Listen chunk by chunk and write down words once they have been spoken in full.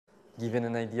given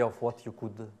an idea of what you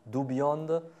could do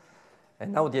beyond.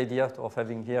 And now the idea of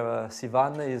having here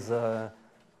Sivan is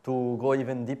to go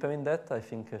even deeper in that. I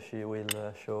think she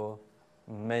will show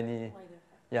many,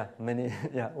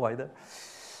 wider,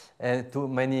 and to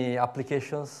many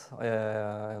applications,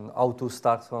 and how to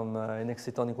start from in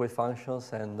excitonic wave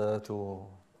functions and to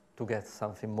get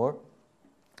something more.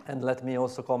 And let me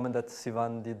also comment that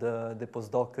Sivan did the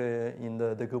postdoc in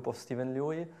the group of Stephen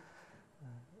Louis.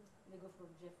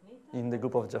 In the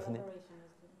group of Jeff Nita.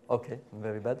 Okay,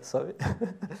 very bad, sorry.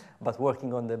 But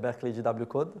working on the Berkeley GW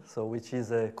code, so which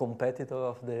is a competitor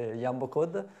of the Yambo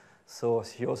code. So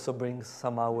she also brings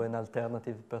somehow an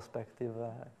alternative perspective.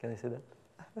 Can I say that?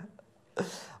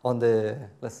 On the,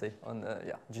 let's say, on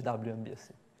GW and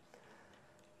BSc.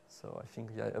 So I think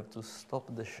I have to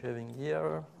stop the sharing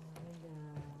here.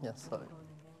 Yes, sorry.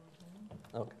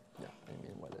 Okay, yeah,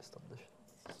 meanwhile I stop the sharing.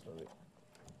 Sorry.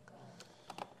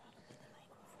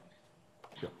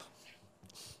 Yep.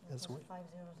 As well. 500.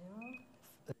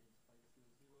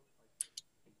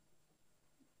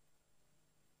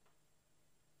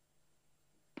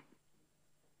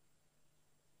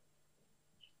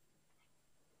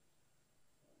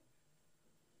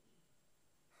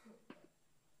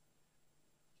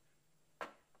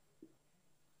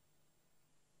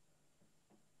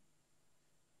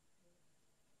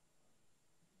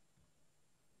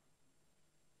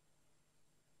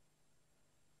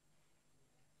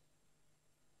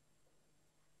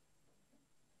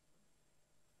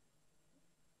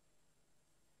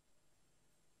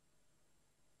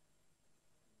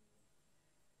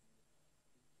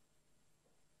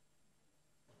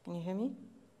 Can you hear me?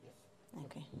 Yes.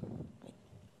 Okay, great.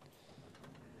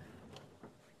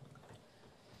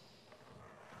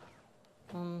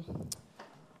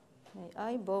 May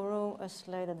I borrow a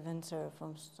slide advancer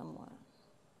from somewhere?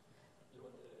 You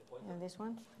want the pointer? Yeah, this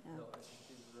one? Yeah. No, I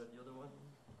think it's the other one.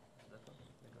 That one?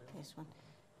 This one.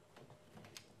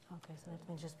 Okay, so let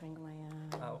me just bring my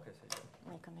okay, so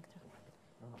my connector.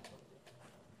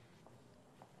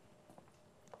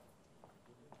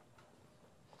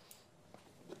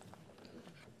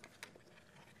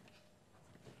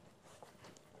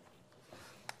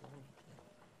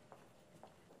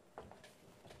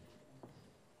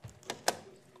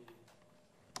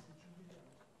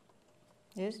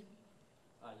 Yes?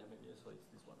 Yeah, maybe so it's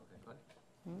this one, okay, fine.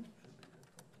 Hmm?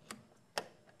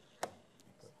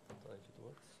 Try if it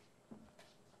works.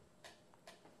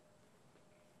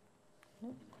 No?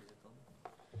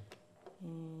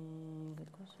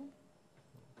 Good question.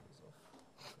 It's off.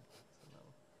 Okay, so now.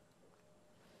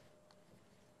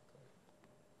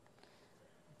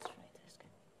 Let's try this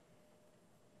again.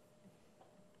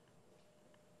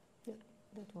 Yeah,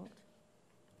 that worked.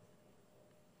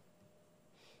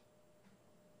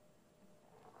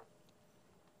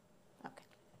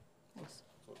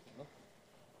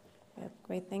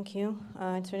 Great, thank you.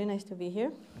 It's really nice to be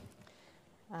here.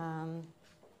 I'm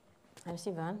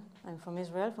Sivan. I'm from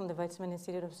Israel, from the Weizmann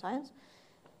Institute of Science.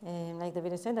 And like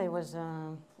David said, I was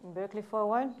in Berkeley for a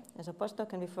while as a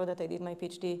postdoc, and before that I did my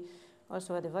PhD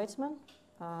also at the Weizmann,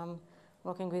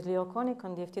 working with Leo Koenig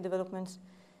on DFT developments.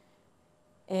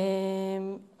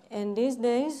 And these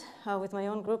days, with my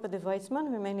own group at the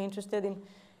Weizmann, we're mainly interested in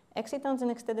excitons and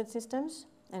extended systems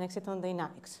and exciton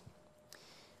dynamics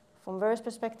from various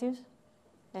perspectives.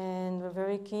 And we're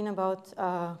very keen about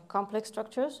complex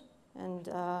structures and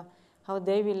how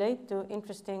they relate to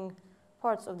interesting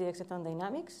parts of the exciton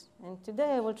dynamics. And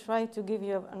today I will try to give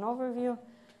you an overview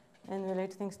and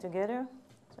relate things together.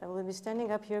 So I will be standing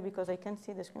up here because I can't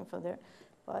see the screen from there,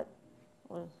 but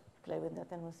we'll play with that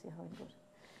and we'll see how it goes.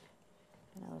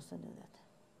 And I'll also do that.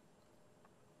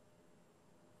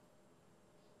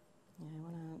 Yeah, I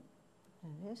want to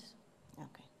do this.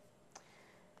 Okay.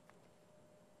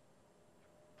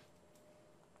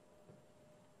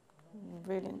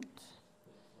 Brilliant.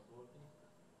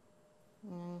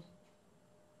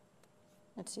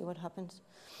 Let's see what happens.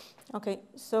 Okay,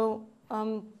 so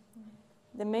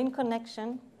the main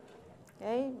connection,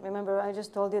 okay, remember I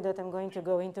just told you that I'm going to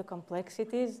go into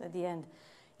complexities at the end.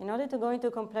 In order to go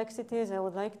into complexities, I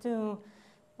would like to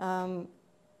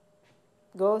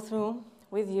go through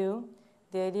with you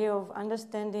the idea of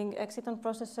understanding exciton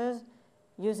processes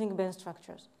using band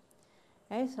structures.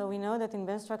 Okay, so we know that in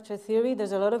band structure theory,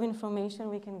 there's a lot of information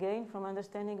we can gain from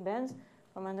understanding bands,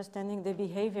 from understanding the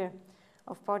behavior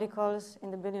of particles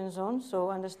in the billion zone, so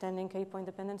understanding K-point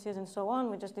dependencies and so on.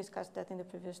 We just discussed that in the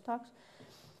previous talks.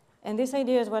 And this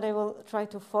idea is what I will try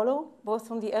to follow, both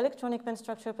from the electronic band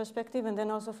structure perspective and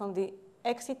then also from the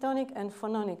excitonic and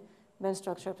phononic band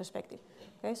structure perspective.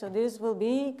 Okay, so this will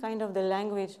be kind of the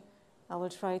language I will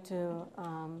try to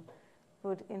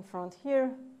put in front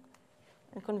here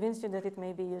and convince you that it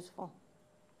may be useful.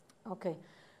 Okay,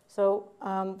 so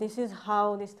this is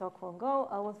how this talk will go.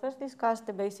 I will first discuss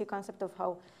the basic concept of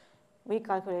how we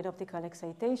calculate optical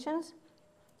excitations.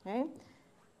 Okay,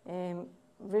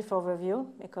 brief overview,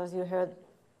 because you heard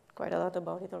quite a lot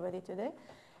about it already today.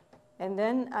 And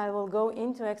then I will go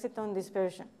into exciton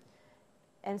dispersion.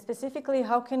 And specifically,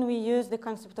 how can we use the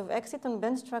concept of exciton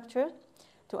band structure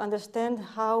to understand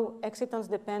how excitons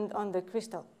depend on the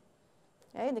crystal.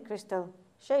 Okay? The crystal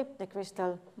shape, the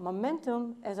crystal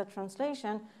momentum as a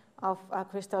translation of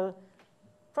crystal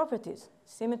properties,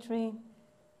 symmetry,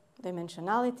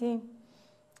 dimensionality.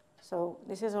 So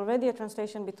this is already a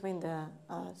translation between the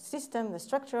system, the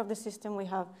structure of the system we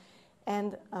have,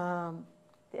 and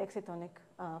the excitonic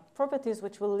properties,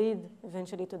 which will lead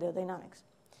eventually to the dynamics.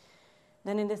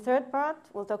 Then in the third part,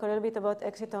 we'll talk a little bit about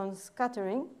exciton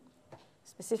scattering,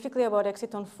 specifically about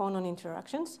exciton phonon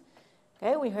interactions.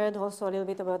 Okay, we heard also a little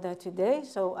bit about that today,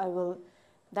 so I will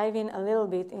dive in a little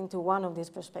bit into one of these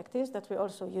perspectives that we're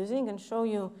also using and show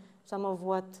you some of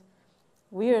what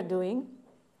we are doing,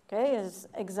 okay, as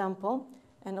example,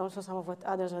 and also some of what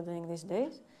others are doing these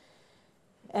days.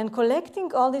 And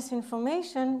collecting all this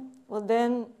information will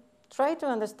then try to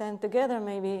understand together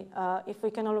maybe if we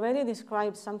can already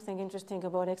describe something interesting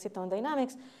about exciton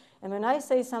dynamics. And when I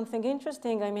say something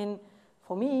interesting, I mean,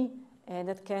 for me,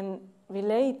 that can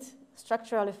relate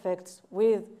structural effects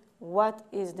with what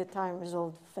is the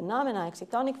time-resolved phenomena,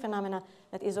 excitonic phenomena,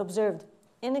 that is observed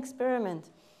in experiment,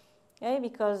 okay?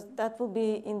 Because that will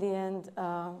be, in the end,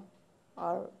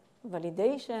 our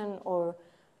validation or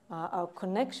our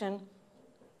connection,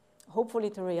 hopefully,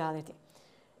 to reality.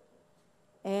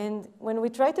 And when we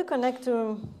try to connect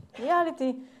to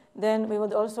reality, then we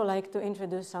would also like to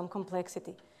introduce some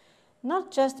complexity.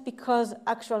 Not just because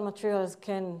actual materials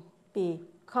can be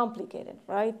complicated,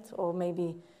 right? Or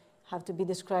maybe have to be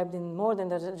described in more than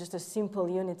just a simple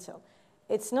unit cell.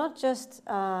 It's not just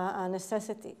a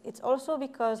necessity. It's also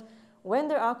because when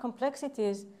there are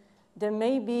complexities, there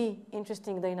may be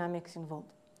interesting dynamics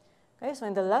involved. Okay, so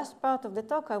in the last part of the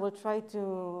talk, I will try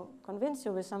to convince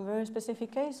you with some very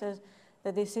specific cases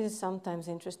that this is sometimes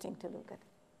interesting to look at.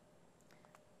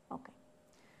 Okay.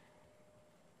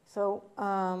 So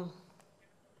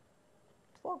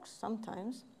it works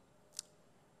sometimes.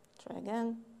 Try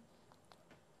again.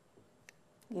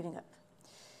 Giving up.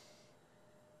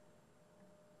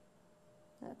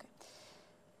 Okay.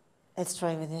 Let's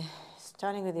try with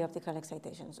starting with the optical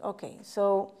excitations. Okay,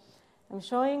 so I'm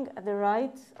showing at the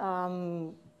right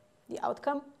the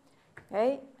outcome,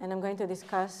 okay? And I'm going to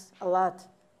discuss a lot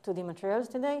 2D materials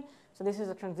today. So this is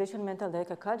a transition metal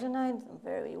decacogenide, a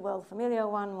very well familiar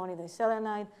one,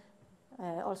 molybdenum,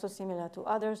 also similar to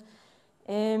others.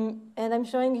 And I'm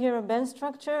showing here a band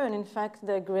structure, and in fact,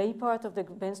 the gray part of the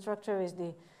band structure is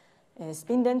the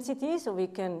spin density. So we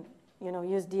can,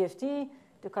 use DFT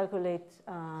to calculate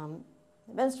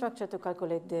the band structure, to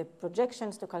calculate the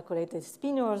projections, to calculate the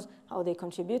spinors, how they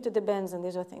contribute to the bands, and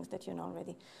these are things that you know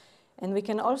already. And we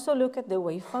can also look at the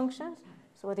wave functions.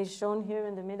 So what is shown here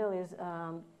in the middle is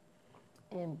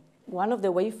one of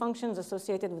the wave functions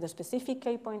associated with a specific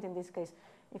K point. In this case,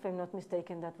 if I'm not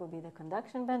mistaken, that will be the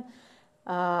conduction band.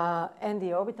 And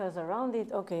the orbitals around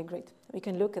it. Okay, great. We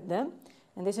can look at them.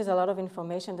 And this is a lot of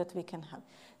information that we can have.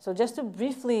 So just to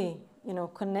briefly,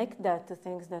 connect that to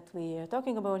things that we are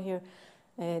talking about here,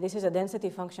 this is a density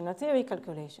functional theory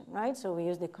calculation, right? So we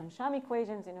use the Kohn-Sham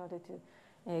equations in order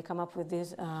to come up with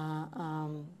these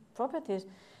properties.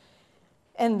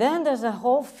 And then there's a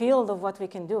whole field of what we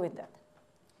can do with that,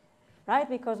 right?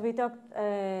 Because we talked,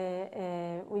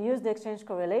 we use the exchange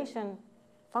correlation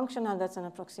functional, that's an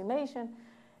approximation,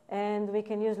 and we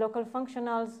can use local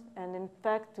functionals, and in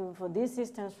fact, for these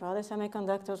systems, for other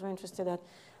semiconductors we're interested at,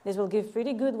 this will give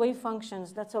pretty good wave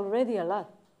functions. That's already a lot.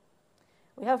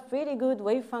 We have pretty good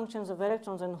wave functions of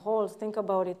electrons and holes. Think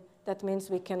about it. That means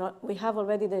we have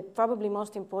already the probably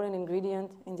most important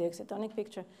ingredient in the excitonic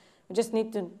picture. We just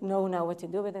need to know now what to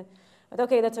do with it. But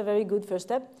okay, that's a very good first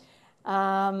step.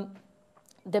 The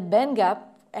band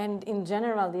gap and in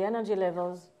general the energy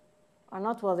levels are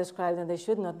not well described, and they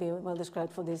should not be well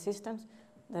described for these systems.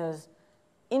 There's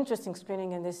interesting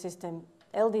screening in this system.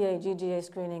 LDA, GGA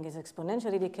screening is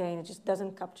exponentially decaying. It just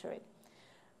doesn't capture it.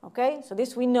 Okay, so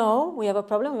this we know. We have a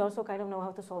problem. We also kind of know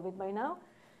how to solve it by now.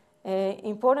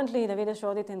 Importantly, David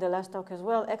showed it in the last talk as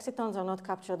well, excitons are not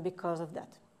captured because of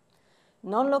that.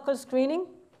 Non-local screening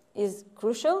is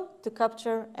crucial to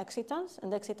capture excitons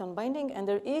and exciton binding, and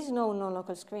there is no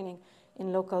non-local screening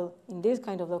in these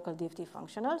kind of local DFT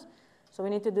functionals. So we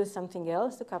need to do something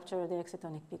else to capture the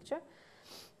excitonic picture.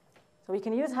 So we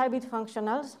can use hybrid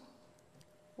functionals,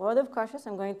 word of cautious.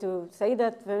 I'm going to say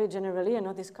that very generally and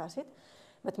not discuss it.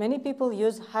 But many people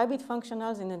use hybrid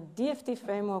functionals in a DFT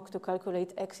framework to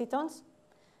calculate excitons.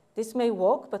 This may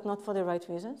work, but not for the right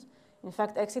reasons. In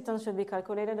fact, excitons should be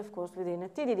calculated, of course, within a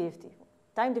TD-DFT,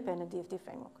 time-dependent DFT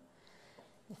framework.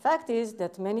 The fact is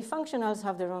that many functionals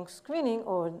have the wrong screening,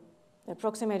 or the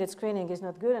approximated screening is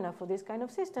not good enough for this kind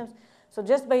of systems. So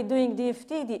just by doing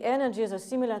DFT, the energies are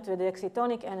similar to the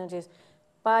excitonic energies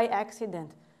by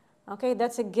accident. Okay,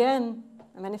 that's again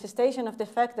a manifestation of the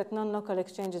fact that non-local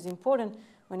exchange is important.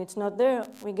 When it's not there,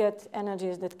 we get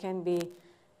energies that can be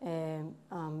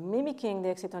mimicking the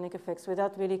excitonic effects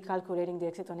without really calculating the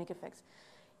excitonic effects.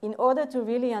 In order to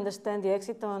really understand the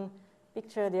exciton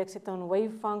picture, the exciton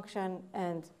wave function,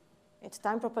 and its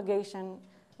time propagation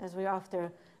as we're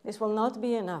after, this will not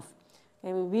be enough.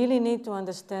 Okay, we really need to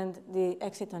understand the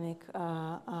excitonic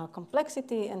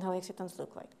complexity and how excitons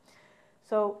look like.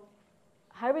 So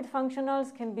hybrid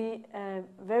functionals can be a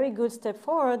very good step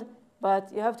forward,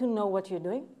 but you have to know what you're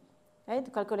doing. Okay?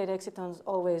 To calculate excitons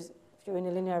always, if you're in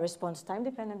a linear response,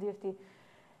 time-dependent DFT.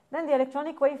 Then the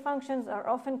electronic wave functions are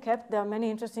often kept. There are many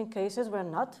interesting cases where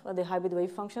not, where the hybrid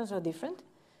wave functions are different.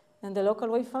 And the local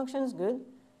wave functions, good.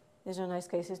 These are nice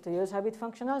cases to use hybrid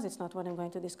functionals. It's not what I'm going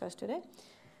to discuss today.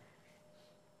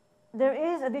 There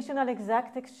is additional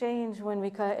exact exchange when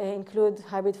we include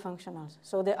hybrid functionals.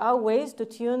 So there are ways to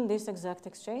tune this exact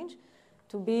exchange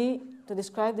to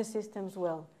describe the systems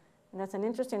well. And that's an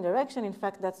interesting direction. In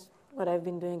fact, that's what I've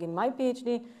been doing in my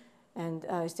PhD, and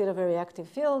it's still a very active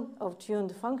field of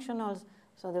tuned functionals.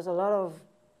 So there's a lot of,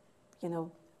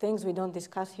 things we don't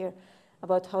discuss here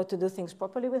about how to do things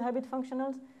properly with hybrid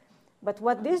functionals. But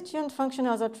what these tuned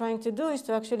functionals are trying to do is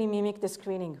to actually mimic the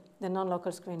screening, the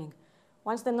non-local screening.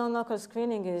 Once the non-local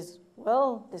screening is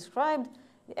well described,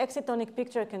 the excitonic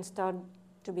picture can start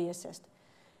to be assessed.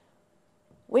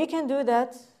 We can do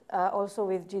that also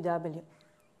with GW.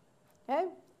 Okay?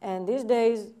 And these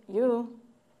days, you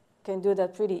can do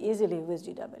that pretty easily with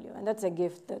GW. And that's a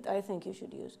gift that I think you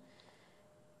should use,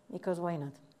 because why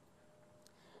not?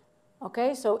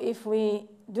 Okay, so if we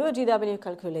do GW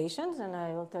calculations, and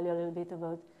I will tell you a little bit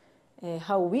about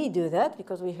how we do that,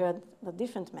 because we heard the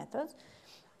different methods.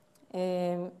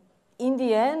 In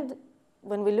the end,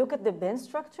 when we look at the band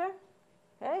structure,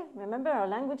 okay, remember our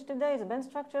language today is band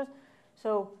structures.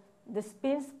 So the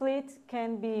spin split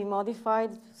can be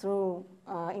modified through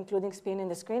including spin in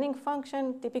the screening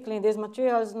function. Typically in these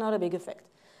materials, not a big effect.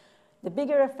 The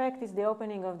bigger effect is the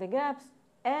opening of the gaps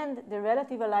and the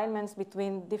relative alignments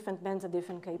between different bands at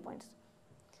different K points.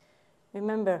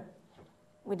 Remember,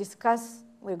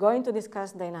 we're going to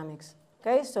discuss dynamics.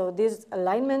 Okay, so these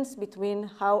alignments between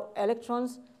how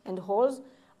electrons and holes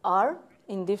are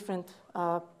in different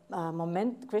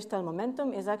crystal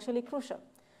momentum is actually crucial.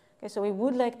 Okay, so we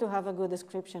would like to have a good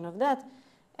description of that.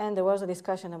 And there was a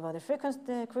discussion about the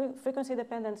frequency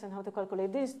dependence and how to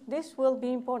calculate this. This will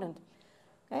be important.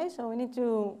 Okay, so we need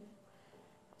to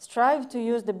strive to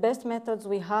use the best methods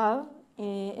we have,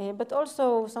 but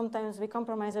also sometimes we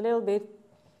compromise a little bit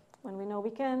when we know we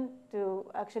can, to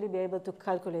actually be able to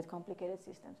calculate complicated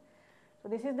systems. So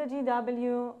this is the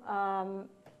GW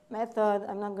method.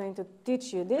 I'm not going to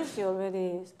teach you this. You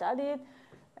already studied it.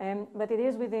 But it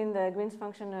is within the Green's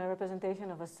function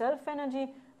representation of a self-energy.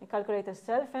 We calculate a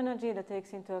self-energy that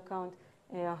takes into account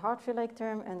a Hartree-like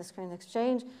term and the screen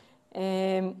exchange,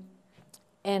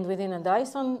 and within a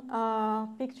Dyson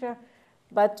picture.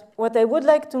 But what I would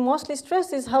like to mostly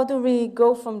stress is how do we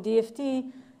go from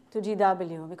DFT to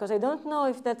GW, because I don't know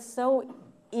if that's so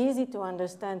easy to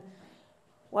understand.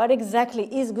 What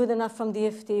exactly is good enough from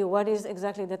DFT? What is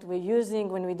exactly that we're using?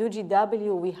 When we do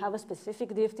GW, we have a specific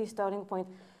DFT starting point.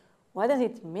 What does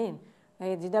it mean?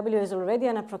 GW is already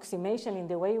an approximation in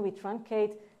the way we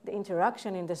truncate the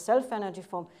interaction in the self-energy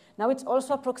form. Now it's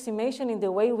also approximation in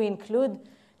the way we include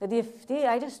the DFT.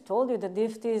 I just told you that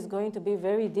DFT is going to be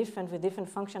very different with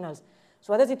different functionals.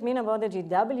 So what does it mean about the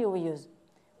GW we use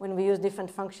when we use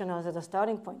different functionals as a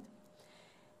starting point?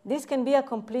 This can be a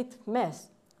complete mess.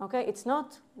 Okay, it's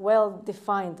not well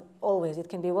defined always. It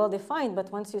can be well defined,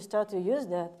 but once you start to use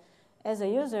that as a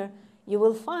user, you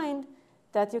will find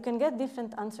that you can get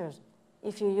different answers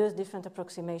if you use different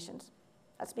approximations.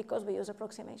 That's because we use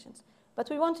approximations. But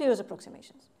we want to use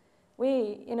approximations.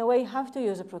 We, in a way, have to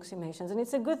use approximations, and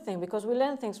it's a good thing because we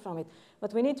learn things from it,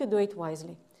 but we need to do it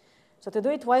wisely. So to do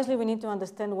it wisely, we need to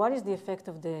understand what is the effect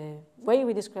of the way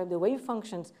we describe the wave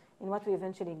functions in what we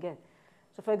eventually get.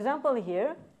 So for example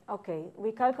here, okay,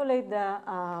 we calculate the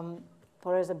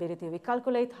polarizability. We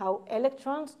calculate how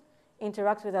electrons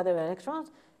interact with other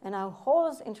electrons and how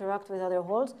holes interact with other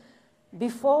holes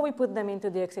before we put them into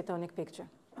the excitonic picture,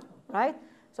 right?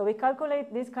 So we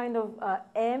calculate this kind of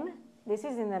M. This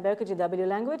is in the Berkeley-GW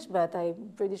language, but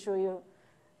I'm pretty sure you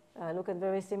look at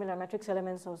very similar matrix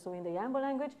elements also in the Yambo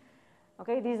language.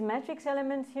 Okay, these matrix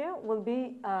elements here will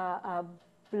be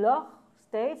Bloch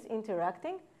states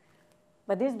interacting,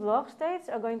 but these Bloch states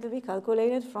are going to be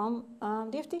calculated from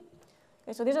DFT.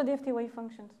 Okay, so these are DFT wave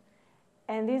functions.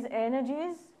 And these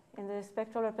energies in the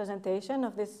spectral representation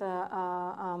of this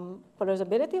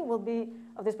polarizability will be,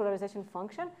 of this polarization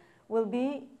function, will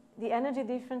be the energy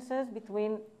differences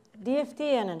between DFT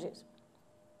energies.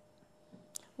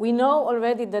 We know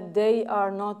already that they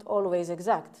are not always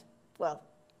exact. Well,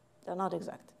 they're not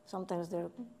exact. Sometimes they're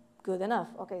good enough.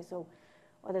 Okay, so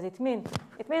what does it mean?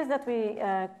 It means that we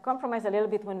compromise a little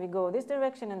bit when we go this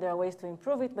direction, and there are ways to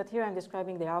improve it, but here I'm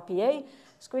describing the RPA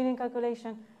screening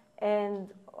calculation. And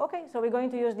okay, so we're going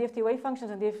to use DFT wave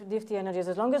functions and DFT energies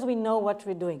as long as we know what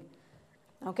we're doing.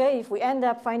 Okay, if we end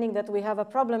up finding that we have a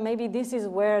problem, maybe this is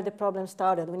where the problem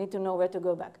started. We need to know where to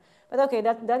go back. But okay,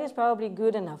 that is probably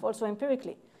good enough. Also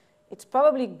empirically, it's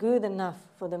probably good enough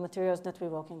for the materials that we're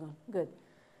working on. Good.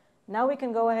 Now we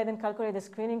can go ahead and calculate the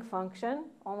screening function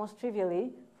almost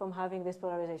trivially from having this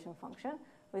polarization function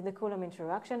with the Coulomb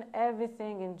interaction,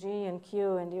 everything in G and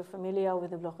Q, and you're familiar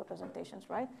with the Bloch representations,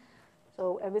 right?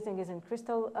 So everything is in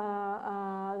crystal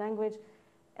language.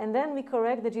 And then we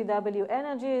correct the GW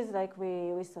energies like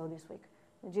we saw this week.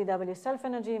 The GW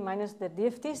self-energy minus the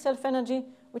DFT self-energy,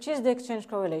 which is the exchange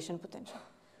correlation potential.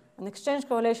 An exchange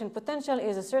correlation potential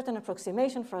is a certain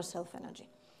approximation for a self-energy.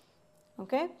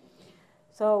 Okay?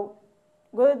 So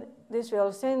good, this we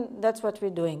all seen, that's what we're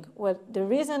doing. Well, the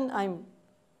reason I'm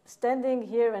standing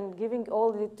here and giving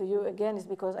all it to you again is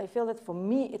because I feel that for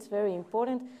me it's very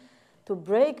important to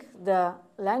break the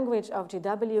language of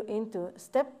GW into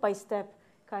step-by-step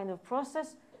kind of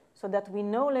process so that we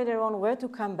know later on where to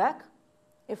come back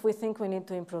if we think we need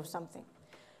to improve something.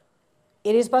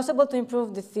 It is possible to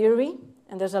improve the theory,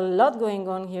 and there's a lot going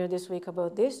on here this week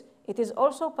about this. It is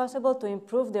also possible to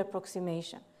improve the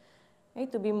approximation, okay,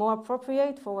 to be more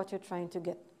appropriate for what you're trying to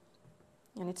get.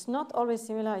 And it's not always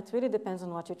similar. It really depends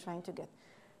on what you're trying to get.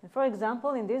 And for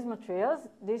example, in these materials,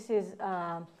 this is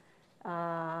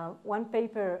one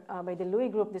paper by the Louis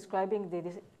group describing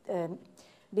the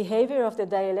behavior of the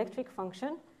dielectric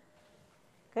function.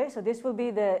 Okay, so this will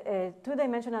be the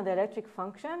two-dimensional dielectric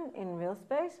function in real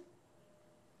space.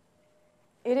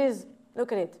 It is,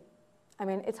 look at it. I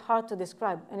mean, it's hard to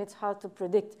describe, and it's hard to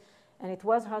predict. And it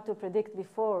was hard to predict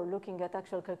before looking at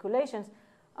actual calculations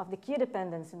of the Q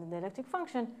dependence in the dielectric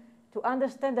function to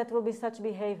understand that will be such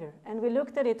behavior. And we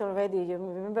looked at it already. You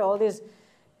remember all these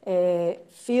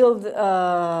field,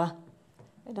 I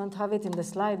don't have it in the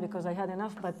slide because I had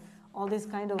enough, but all these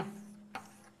kind of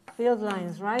field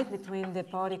lines, right, between the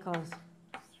particles.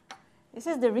 This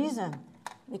is the reason,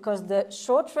 because the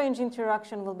short-range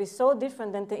interaction will be so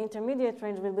different than the intermediate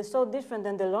range will be so different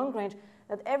than the long range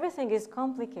that everything is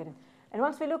complicated. And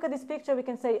once we look at this picture, we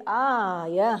can say, ah,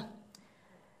 yeah,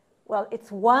 well,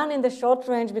 it's 1 in the short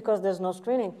range because there's no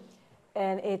screening.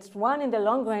 And it's 1 in the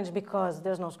long range because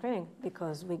there's no screening,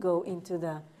 because we go into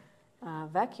the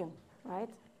vacuum, right?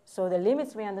 So the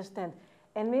limits we understand.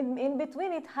 And in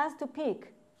between, it has to peak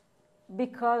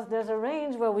because there's a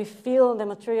range where we feel the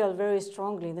material very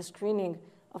strongly, the screening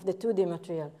of the 2D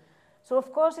material. So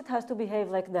of course, it has to behave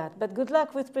like that. But good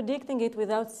luck with predicting it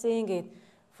without seeing it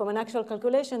from an actual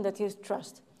calculation that you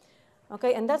trust.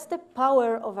 Okay, and that's the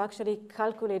power of actually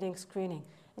calculating screening.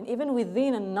 And even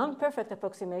within a non-perfect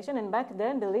approximation, and back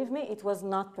then, believe me, it was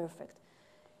not perfect.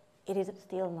 It is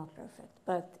still not perfect,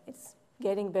 but it's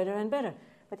getting better and better.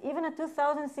 But even at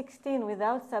 2016,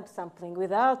 without subsampling,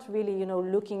 without really,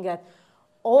 looking at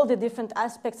all the different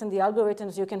aspects and the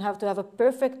algorithms you can have to have a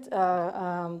perfect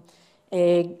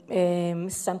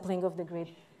sampling of the grid,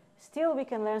 still we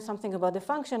can learn something about the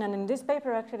function. And in this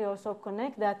paper, actually also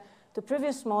connect that to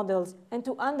previous models and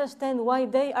to understand why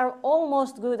they are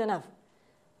almost good enough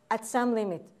at some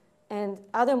limit. And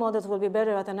other models will be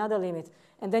better at another limit.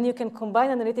 And then you can combine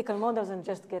analytical models and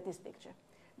just get this picture.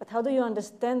 But how do you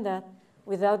understand that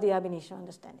without the Ab-initio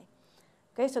understanding?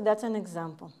 Okay, so that's an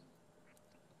example.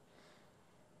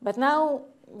 But now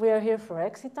we are here for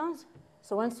excitons.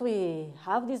 So once we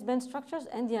have these band structures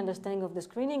and the understanding of the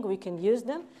screening, we can use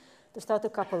them to start to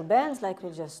couple bands like we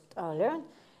just learned,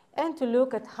 and to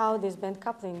look at how this band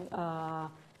coupling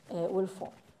will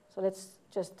form. So let's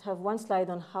just have one slide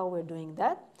on how we're doing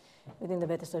that within the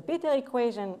Bethe-Salpeter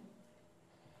equation.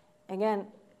 Again,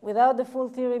 without the full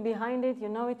theory behind it, you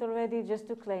know it already, just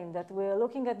to claim that we're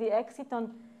looking at the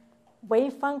exciton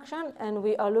wave function, and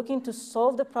we are looking to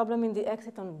solve the problem in the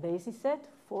exciton basis set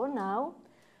for now.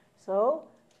 So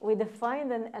we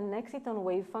defined an exciton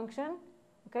wave function,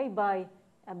 okay, by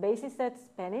a basis set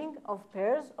spanning of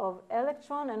pairs of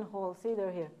electron and hole. See,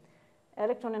 they're here.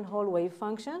 Electron and hole wave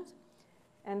functions.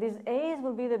 And these A's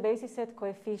will be the basis set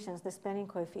coefficients, the spanning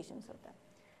coefficients of them.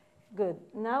 Good.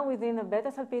 Now within a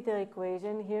Bethe-Salpeter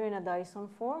equation, here in a Dyson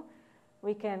form,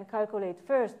 we can calculate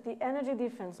first the energy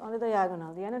difference on the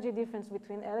diagonal, the energy difference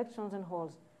between electrons and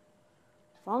holes.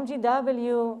 From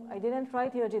GW, I didn't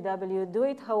write here GW, do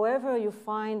it however you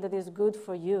find that is good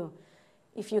for you.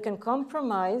 If you can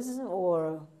compromise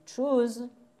or choose,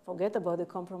 forget about the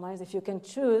compromise, if you can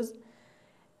choose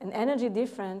an energy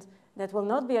difference that will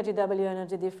not be a GW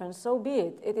energy difference, so be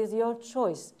it. It is your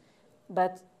choice.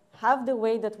 But have the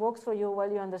way that works for you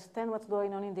while you understand what's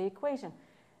going on in the equation.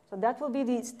 So that will be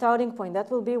the starting point.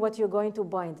 That will be what you're going to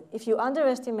bind. If you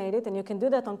underestimate it, and you can do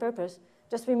that on purpose,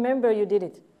 just remember you did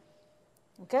it.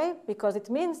 Okay? Because it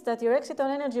means that your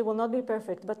exciton energy will not be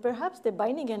perfect, but perhaps the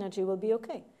binding energy will be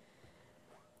okay.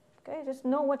 Okay? Just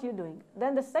know what you're doing.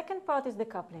 Then the second part is the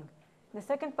coupling. The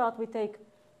second part, we take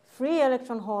free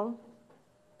electron hole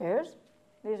pairs.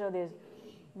 These are these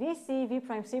VC, V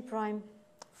prime, C prime,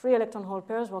 free electron hole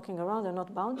pairs walking around, they're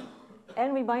not bound.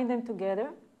 And we bind them together,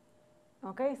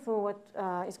 okay, through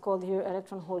what is called here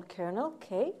electron hole kernel,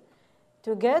 K,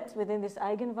 to get within this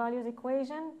eigenvalues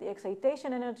equation the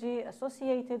excitation energy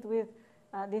associated with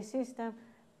this system.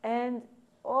 And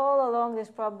all along this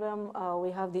problem, we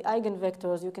have the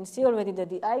eigenvectors. You can see already that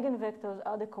the eigenvectors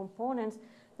are the components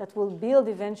that will build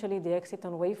eventually the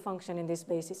exciton wave function in this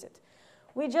basis set.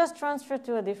 We just transfer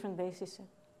to a different basis set,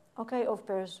 okay, of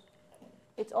pairs.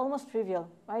 It's almost trivial,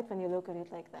 right, when you look at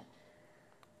it like that.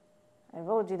 I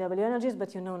wrote GW energies,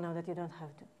 but you know now that you don't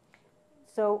have to.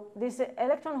 So this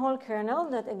electron hole kernel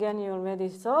that, again, you already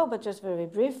saw, but just very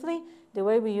briefly, the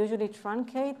way we usually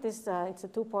truncate this, it's a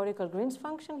two-particle Green's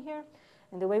function here.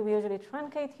 And the way we usually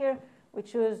truncate here, we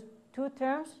choose two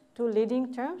terms, two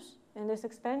leading terms in this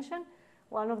expansion.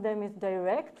 One of them is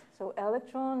direct, so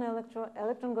electron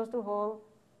goes to hole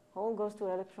goes to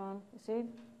electron, you see,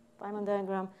 Feynman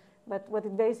diagram. But what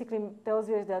it basically tells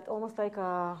you is that almost like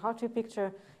a Hartree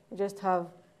picture, you just have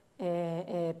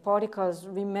particles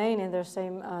remain in their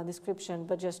same description,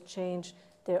 but just change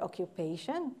their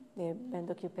occupation, their band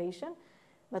occupation.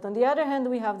 But on the other hand,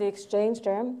 we have the exchange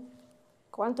term.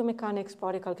 Quantum mechanics,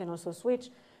 particle can also switch,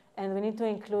 and we need to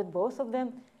include both of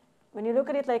them. When you look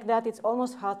at it like that, it's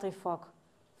almost Hartree-Fock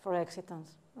for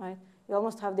excitons, right? You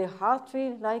almost have the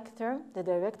Hartree-like term, the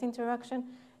direct interaction,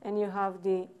 and you have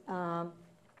the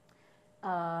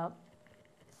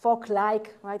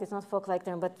Fock-like, right? It's not Fock-like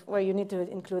term, but where you need to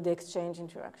include the exchange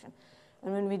interaction.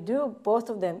 And when we do both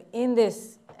of them in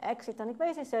this excitonic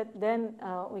basis set, then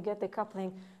we get the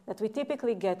coupling that we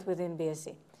typically get within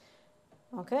BSE.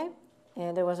 Okay?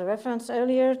 And there was a reference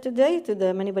earlier today to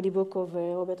the many-body book of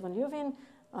Robert van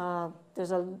Leuven.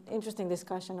 There's an interesting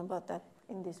discussion about that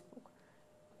in this book,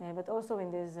 but also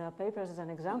in these papers as an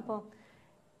example.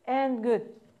 And good.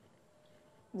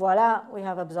 Voila, we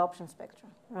have absorption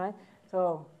spectrum, right?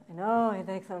 So I know it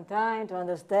takes some time to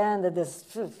understand that this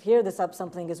here the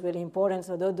subsampling is really important,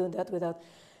 so don't do that without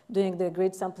doing the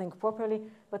grid sampling properly.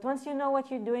 But once you know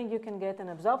what you're doing, you can get an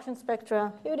absorption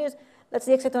spectra. Here it is. That's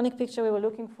the excitonic picture we were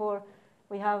looking for.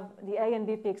 We have the A and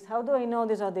B peaks. How do I know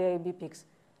these are the A and B peaks?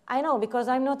 I know because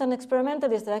I'm not an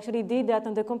experimentalist. I actually did that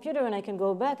on the computer, and I can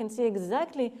go back and see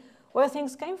exactly where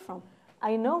things came from.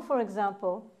 I know, for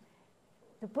example,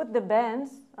 to put the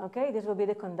bands, okay, this will be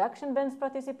the conduction bands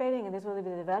participating, and this will be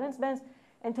the valence bands,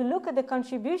 and to look at the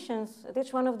contributions at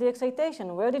each one of the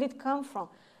excitation. Where did it come from?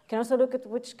 You can also look at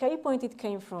which K point it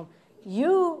came from.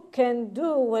 You can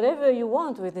do whatever you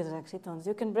want with these excitons.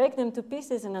 You can break them to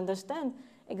pieces and understand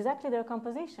exactly their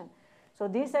composition. So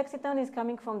this exciton is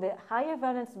coming from the higher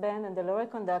valence band and the lower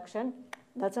conduction.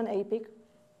 That's an A peak.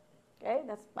 Okay,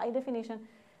 that's by definition.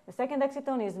 The second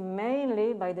exciton is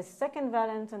mainly by the second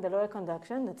valence and the lower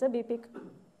conduction. That's a B peak.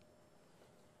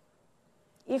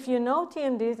 If you know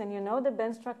TMDs and you know the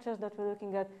band structures that we're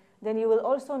looking at, then you will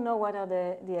also know what are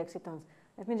the excitons.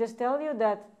 Let me just tell you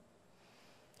that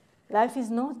life is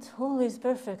not always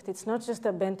perfect. It's not just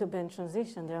a band-to-band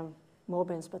transition. There are more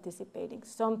bands participating,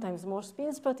 sometimes more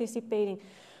spins participating.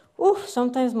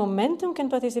 Sometimes momentum can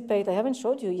participate. I haven't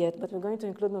showed you yet, but we're going to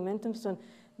include momentum soon.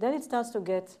 Then it starts to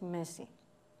get messy.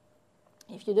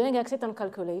 If you're doing exciton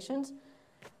calculations,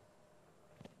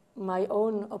 my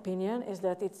own opinion is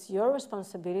that it's your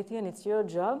responsibility and it's your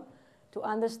job to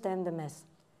understand the mess,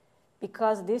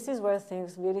 because this is where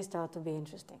things really start to be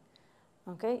interesting.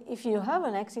 Okay? If you have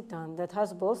an exciton that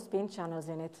has both spin channels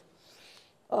in it,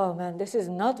 oh man, this is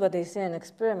not what they see in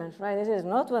experiments, right? This is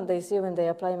not what they see when they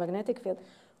apply a magnetic field.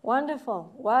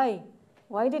 Wonderful. Why?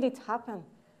 Why did it happen?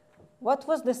 What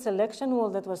was the selection rule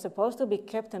that was supposed to be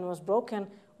kept and was broken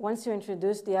once you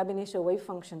introduced the ab-initio wave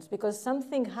functions? Because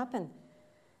something happened.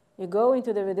 You go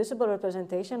into the reducible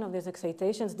representation of these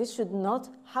excitations. This should not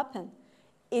happen.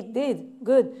 It did.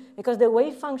 Good. Because the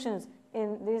wave functions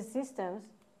in these systems,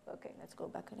 okay, let's go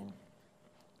back again.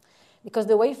 Because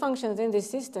the wave functions in these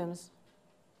systems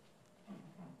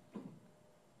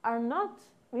are not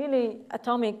really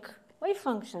atomic wave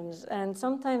functions. And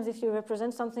sometimes if you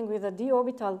represent something with a d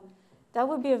orbital, that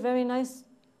would be a very nice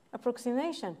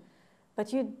approximation.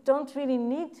 But you don't really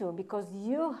need to, because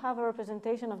you have a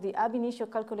representation of the ab-initio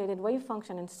calculated wave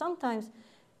function, and sometimes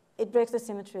it breaks the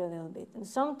symmetry a little bit. And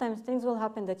sometimes things will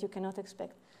happen that you cannot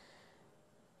expect.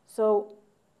 So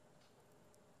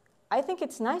I think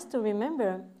it's nice to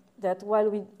remember that while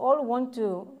we all want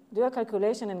to do a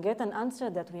calculation and get an answer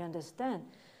that we understand,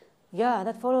 yeah,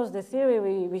 that follows the theory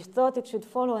we thought it should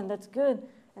follow, and that's good.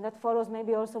 And that follows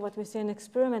maybe also what we see in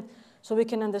experiment, so we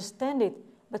can understand it.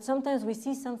 But sometimes we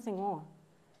see something more.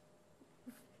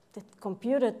 The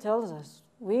computer tells us.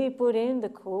 We put in the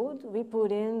code, we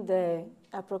put in the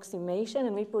approximation,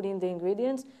 and we put in the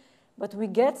ingredients, but we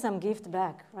get some gift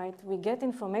back, right? We get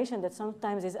information that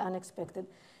sometimes is unexpected.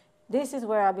 This is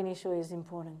where ab-initio is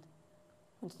important.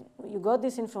 You got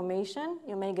this information,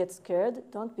 you may get scared,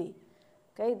 don't be.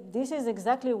 Okay? This is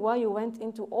exactly why you went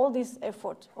into all this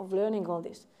effort of learning all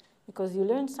this, because you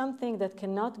learned something that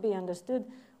cannot be understood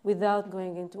without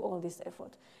going into all this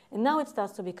effort. And now it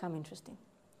starts to become interesting.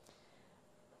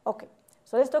 Okay,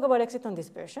 so let's talk about exciton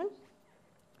dispersion.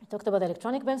 We talked about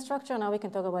electronic band structure. Now we can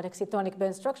talk about excitonic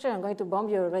band structure. I'm going to bomb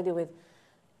you already with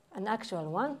an actual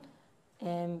one.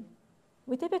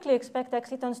 We typically expect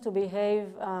excitons to behave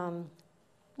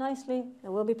nicely.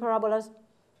 There will be parabolas,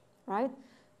 right?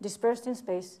 Dispersed in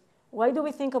space. Why do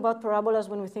we think about parabolas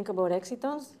when we think about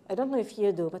excitons? I don't know if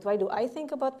you do, but why do I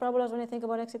think about parabolas when I think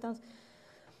about excitons?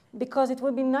 Because it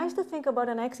would be nice to think about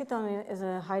an exciton as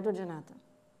a hydrogen atom,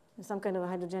 in some kind of a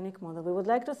hydrogenic model. We would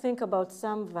like to think about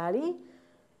some valley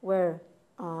where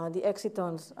the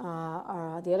excitons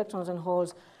the electrons and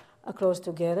holes are close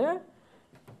together,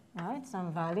 right?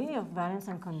 Some valley of valence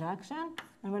and conduction.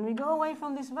 And when we go away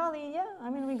from this valley,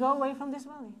 we go away from this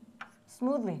valley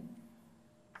smoothly.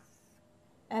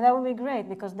 And that would be great,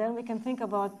 because then we can think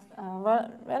about a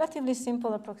relatively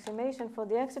simple approximation for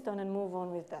the exciton and move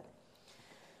on with that.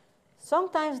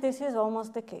 Sometimes this is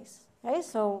almost the case. Okay?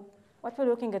 So what we're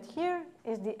looking at here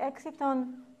is the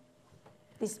exciton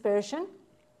dispersion.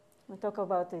 We'll talk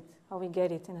about it, how we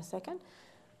get it in a second.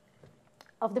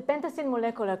 Of the pentacene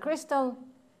molecular crystal,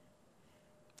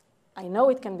 I know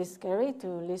it can be scary to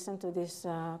listen to this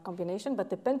combination, but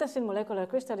the pentacene molecular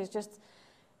crystal is just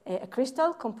a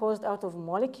crystal composed out of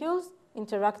molecules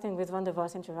interacting with van der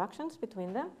Waals interactions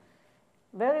between them.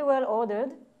 Very well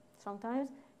ordered sometimes.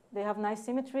 They have nice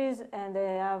symmetries, and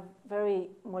they have very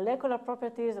molecular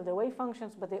properties of the wave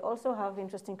functions, but they also have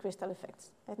interesting crystal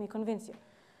effects. Let me convince you.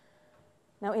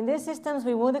 Now, in these systems,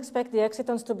 we would expect the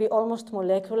excitons to be almost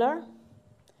molecular. I'm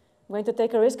going to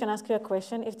take a risk and ask you a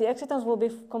question. If the excitons will be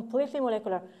completely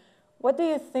molecular, what do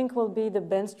you think will be the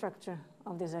band structure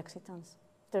of these excitons?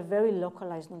 They're very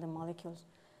localized on the molecules.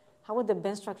 How would the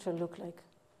band structure look like?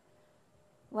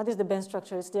 What is the band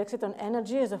structure? It's the exciton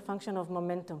energy as a function of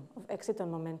momentum, of exciton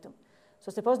momentum.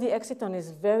 So suppose the exciton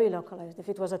is very localized, if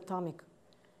it was atomic.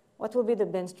 What would be the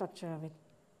band structure of it?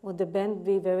 Would the band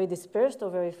be very dispersed or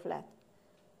very flat?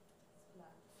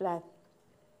 Flat.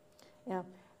 Yeah,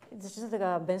 it's just like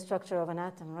a band structure of an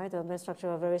atom, right? A band structure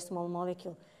of a very small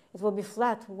molecule. It will be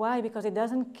flat. Why? Because it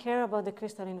doesn't care about the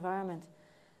crystal environment.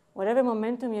 Whatever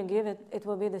momentum you give it, it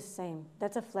will be the same.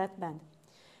 That's a flat band.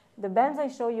 The bands I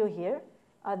show you here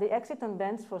are the exciton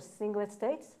bands for singlet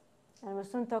states, and we'll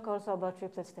soon talk also about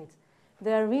triplet states.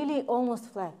 They are really almost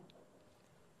flat,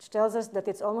 which tells us that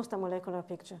it's almost a molecular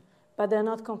picture, but they're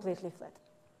not completely flat.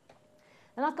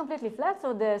 They're not completely flat,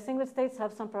 so the singlet states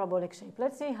have some parabolic shape.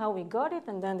 Let's see how we got it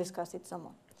and then discuss it some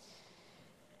more.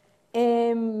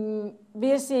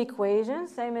 BSC equation,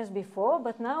 same as before,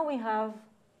 but now we have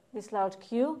this large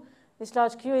Q. This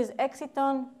large Q is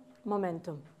exciton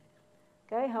momentum.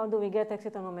 Okay, how do we get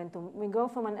exciton momentum? We go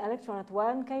from an electron at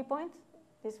one K point,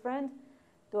 this friend,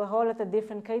 to a hole at a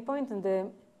different K point, and the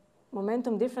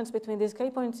momentum difference between these K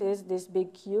points is this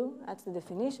big Q. That's the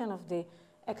definition of the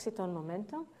exciton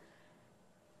momentum.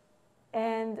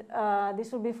 And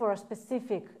this will be for a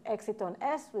specific exciton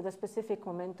S with a specific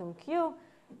momentum Q.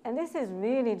 And this is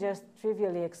really just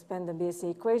trivially expand the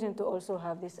BSC equation to also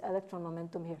have this electron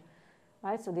momentum here.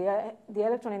 Right? So the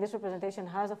electron in this representation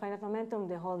has a finite momentum,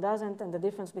 the hole doesn't, and the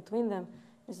difference between them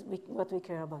is what we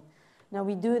care about. Now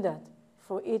we do that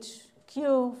for each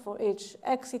Q, for each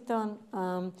exciton.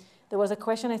 There was a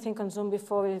question, I think, on Zoom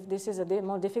before if this is a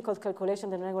more difficult calculation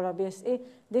than regular BSE.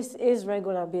 This is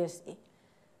regular BSE.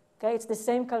 Okay, it's the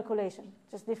same calculation,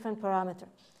 just different parameter.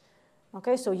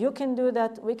 Okay, so you can do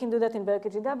that. We can do that in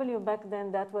Berkeley GW. Back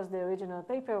then, that was the original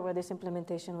paper where this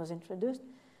implementation was introduced.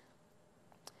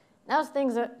 Now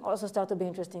things also start to be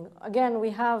interesting. Again, we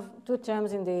have two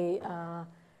terms in the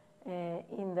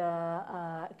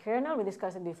kernel. We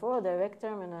discussed it before, a direct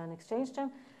term and an exchange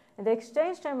term. And the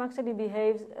exchange term actually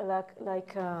behaves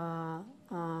like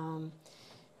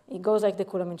it goes like the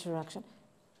Coulomb interaction.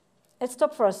 Let's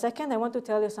stop for a second. I want to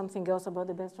tell you something else about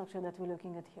the band structure that we're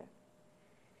looking at here.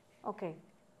 Okay.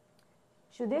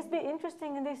 Should this be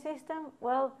interesting in this system?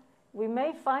 Well, we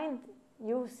may find,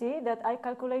 you see that I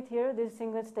calculate here these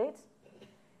singlet states.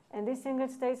 And these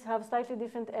singlet states have slightly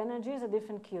different energies or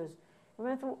different Qs. We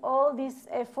went through all this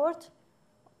effort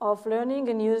of learning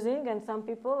and using, and some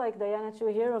people, like Diana Chu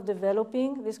here, of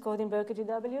developing this code in Berkeley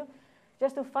GW,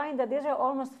 just to find that these are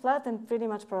almost flat and pretty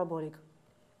much parabolic.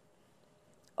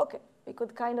 Okay, we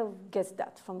could kind of guess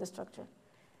that from the structure.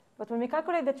 But when we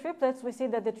calculate the triplets, we see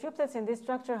that the triplets in this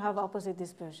structure have opposite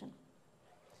dispersion.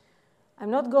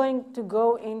 I'm not going to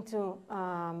go into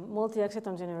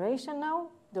multi-exciton generation now.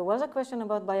 There was a question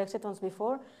about biexcitons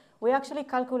before. We actually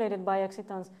calculated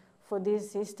biexcitons for these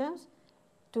systems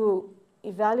to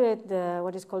evaluate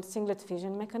what is called singlet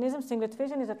fission mechanism. Singlet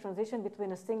fission is a transition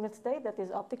between a singlet state that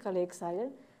is optically excited,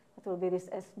 that will be this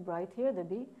S bright here, the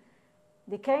B,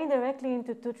 decaying directly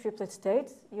into two triplet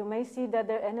states. You may see that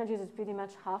their energies is pretty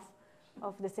much half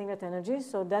of the singlet energy,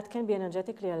 so that can be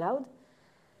energetically allowed.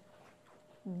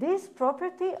 This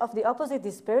property of the opposite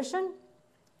dispersion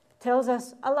tells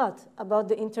us a lot about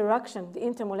the interaction, the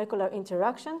intermolecular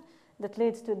interaction that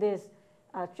leads to these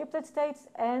triplet states,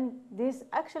 and this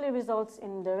actually results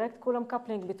in direct Coulomb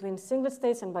coupling between singlet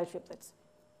states and bitriplets.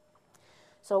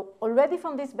 So already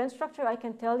from this band structure, I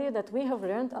can tell you that we have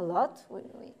learned a lot. We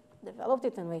developed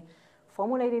it and we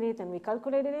formulated it and we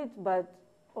calculated it, but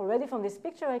already from this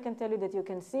picture, I can tell you that you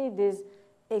can see these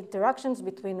interactions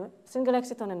between single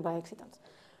exciton and biexcitons,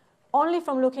 only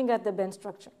from looking at the band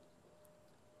structure.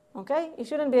 Okay? You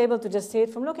shouldn't be able to just see it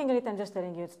from looking at it and just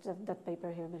telling you it's just that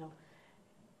paper here below.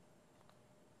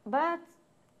 But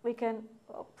we can,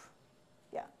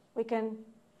 we can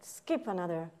skip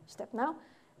another step now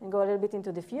and go a little bit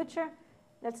into the future.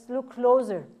 Let's look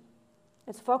closer.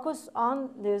 Let's focus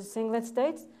on these singlet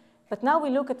states, but now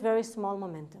we look at very small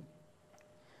momentum.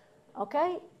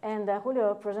 Okay, and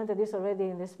Julio presented this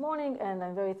already this morning, and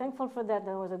I'm very thankful for that.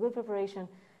 That was a good preparation.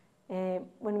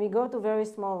 When we go to very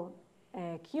small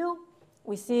Q,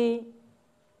 we see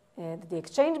the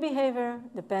exchange behavior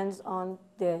depends on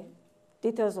the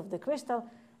details of the crystal,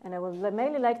 and I would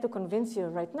mainly like to convince you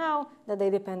right now that they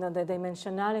depend on the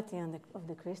dimensionality of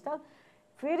the crystal.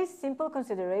 Pretty simple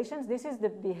considerations. This is the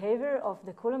behavior of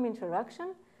the Coulomb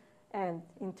interaction and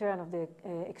in turn of the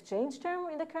exchange term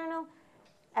in the kernel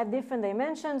at different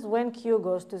dimensions when Q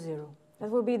goes to 0. That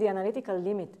will be the analytical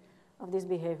limit of this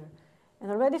behavior.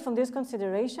 And already from these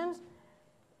considerations,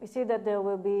 we see that there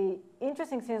will be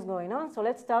interesting things going on. So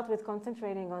let's start with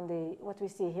concentrating on what we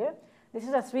see here. This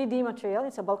is a 3D material.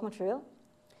 It's a bulk material.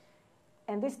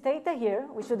 And this theta here,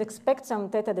 we should expect some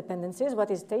theta dependencies.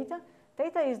 What is theta?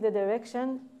 Theta is the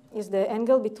direction, is the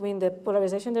angle between the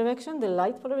polarization direction, the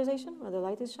light polarization, where the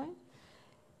light is shining,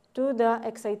 to the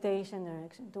excitation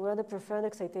direction, to where the preferred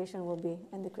excitation will be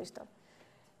in the crystal.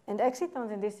 And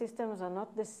excitons in these systems are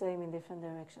not the same in different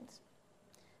directions.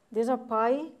 These are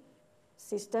pi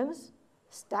systems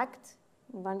stacked,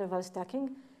 van der Waals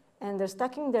stacking, and the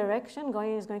stacking direction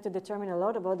is going to determine a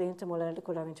lot about the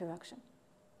intermolecular interaction.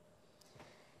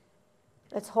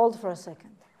 Let's hold for a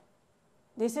second.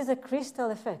 This is a crystal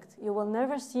effect. You will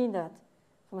never see that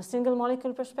from a single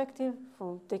molecule perspective,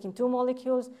 from taking two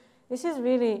molecules. This is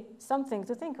really something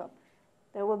to think of.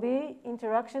 There will be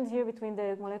interactions here between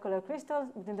the molecular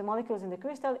crystals, between the molecules in the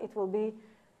crystal. It will be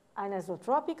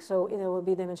anisotropic, so there will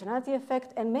be dimensionality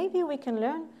effect, and maybe we can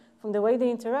learn from the way they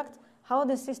interact how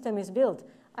the system is built.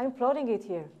 I'm plotting it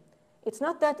here. It's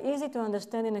not that easy to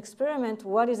understand in experiment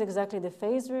what is exactly the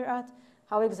phase we're at,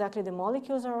 how exactly the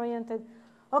molecules are oriented.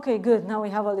 Okay, good, now we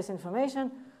have all this information.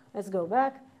 Let's go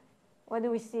back. What do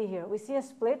we see here? We see a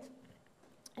split,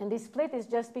 and this split is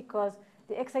just because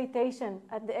the excitation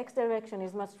at the x direction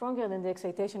is much stronger than the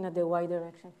excitation at the y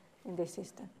direction in this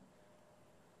system.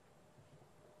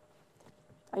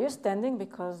 Are you standing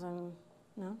because,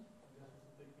 no?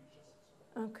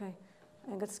 Okay,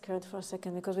 I got scared for a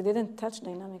second because we didn't touch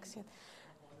dynamics yet.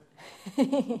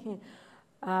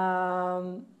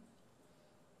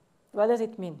 What does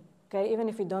it mean? Okay, even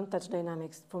if we don't touch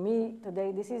dynamics. For me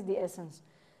today, this is the essence.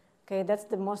 Okay, that's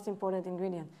the most important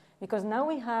ingredient, because now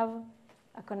we have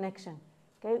a connection.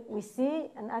 Okay, we see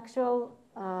an actual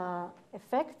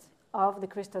effect of the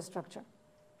crystal structure.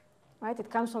 Right?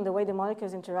 It comes from the way the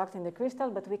molecules interact in the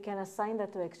crystal, but we can assign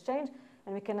that to exchange,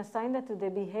 and we can assign that to the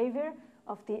behavior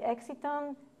of the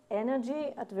exciton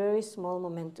energy at very small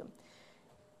momentum.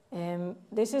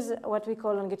 This is what we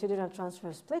call longitudinal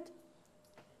transfer split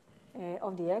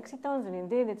of the excitons, and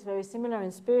indeed it's very similar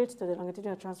in spirits to the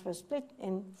longitudinal transfer split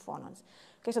in phonons.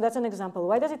 Okay, so that's an example.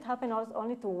 Why does it happen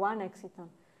only to one exciton?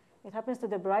 It happens to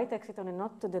the bright exciton and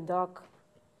not to the dark.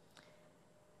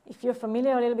 If you're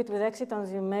familiar a little bit with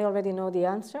excitons, you may already know the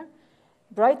answer.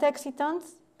 Bright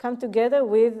excitons come together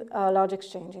with large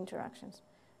exchange interactions.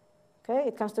 Okay,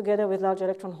 it comes together with large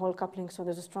electron hole coupling, so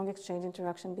there's a strong exchange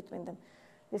interaction between them.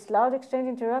 This large exchange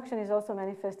interaction is also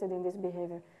manifested in this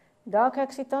behavior. Dark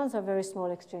excitons are very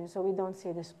small exchange, so we don't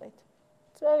see the split.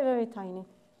 It's very, very tiny.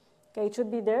 Okay, it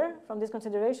should be there from these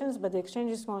considerations, but the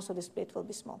exchange is small, so the split will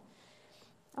be small.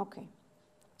 Okay,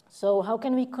 so how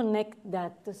can we connect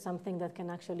that to something that can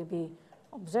actually be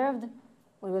observed?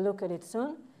 We will look at it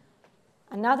soon.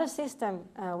 Another system,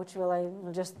 which I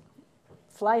will just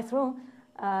fly through,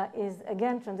 is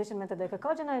again transition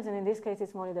metadecacogenide, and in this case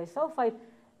it's molybdisulfide.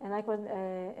 And like what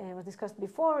was discussed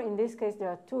before, in this case there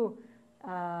are two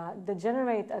that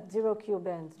generate at 0 Q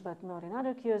bands, but not in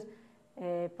other Qs,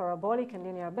 parabolic and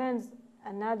linear bands,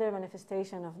 another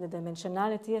manifestation of the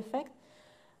dimensionality effect.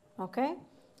 Okay?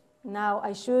 Now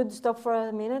I should stop for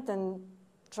a minute and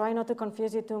try not to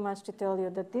confuse you too much to tell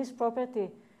you that this property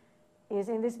is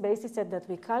in this basis set that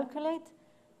we calculate.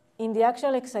 In the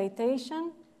actual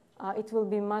excitation, it will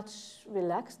be much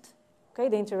relaxed. Okay,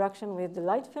 the interaction with the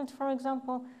light field, for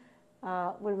example,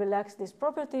 will relax this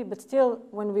property, but still,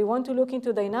 when we want to look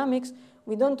into dynamics,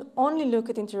 we don't only look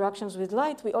at interactions with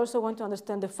light, we also want to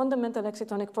understand the fundamental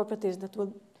excitonic properties that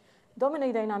will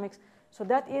dominate dynamics, so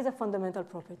that is a fundamental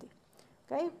property.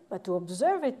 Okay, but to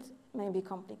observe it may be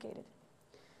complicated.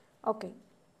 Okay,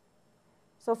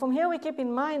 so from here we keep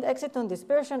in mind exciton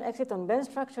dispersion, exciton band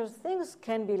structures. Things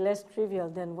can be less trivial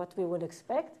than what we would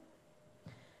expect.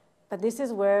 But this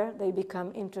is where they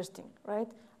become interesting, right?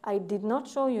 I did not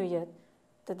show you yet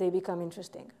that they become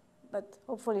interesting, but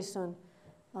hopefully soon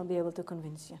I'll be able to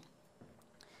convince you.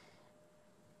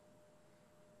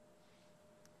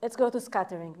 Let's go to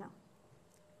scattering now.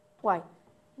 Why?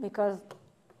 Because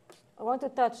I want to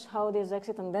touch how these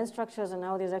exciton band structures and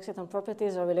how these exciton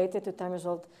properties are related to time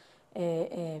result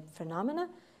phenomena.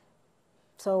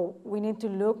 So we need to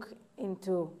look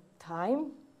into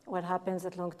time, what happens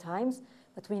at long times.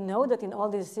 But we know that in all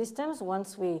these systems,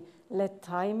 once we let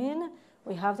time in,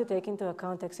 we have to take into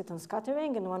account exciton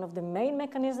scattering, and one of the main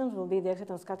mechanisms will be the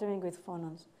exciton scattering with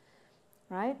phonons,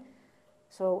 right?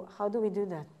 So how do we do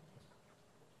that?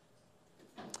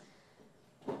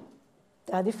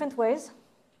 There are different ways.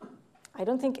 I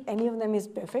don't think any of them is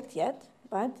perfect yet,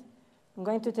 but I'm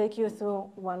going to take you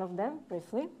through one of them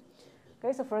briefly.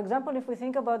 Okay, so for example, if we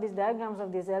think about these diagrams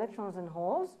of these electrons and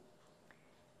holes,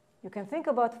 you can think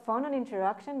about phonon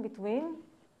interaction between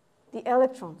the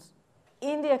electrons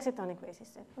in the excitonic basis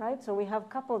set, right? So we have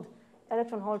coupled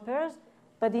electron-hole pairs,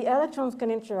 but the electrons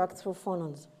can interact through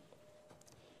phonons.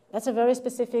 That's a very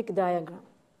specific diagram.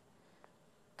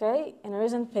 Okay, in a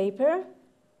recent paper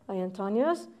by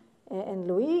Antonios and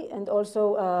Louis, and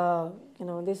also,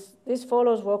 this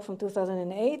follows work from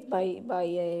 2008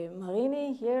 by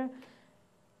Marini here.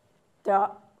 There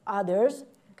are others.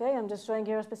 Okay, I'm just showing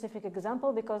here a specific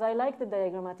example because I like the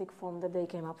diagrammatic form that they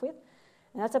came up with.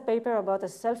 And that's a paper about a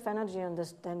self-energy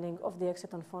understanding of the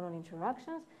exciton-phonon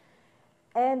interactions.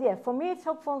 And yeah, for me it's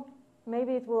helpful.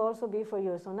 Maybe it will also be for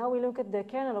you. So now we look at the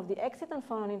kernel of the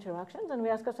exciton-phonon interactions, and we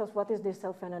ask ourselves, what is this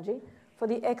self-energy for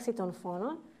the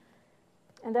exciton-phonon?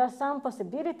 And there are some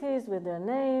possibilities with their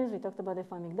names. We talked about the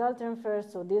Famigdal term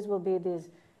first. So these will be these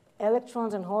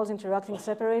electrons and holes interacting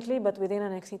separately, but within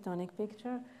an excitonic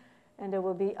picture. And there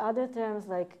will be other terms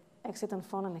like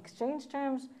exciton-phonon exchange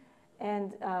terms,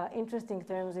 and interesting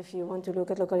terms if you want to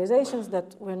look at localizations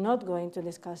that we're not going to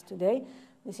discuss today.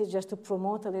 This is just to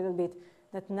promote a little bit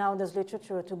that now there's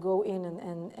literature to go in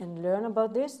and learn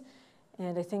about this.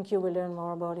 And I think you will learn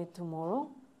more about it tomorrow,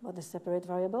 about the separate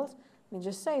variables. Let me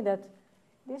just say that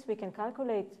this we can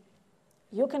calculate,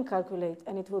 you can calculate,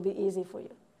 and it will be easy for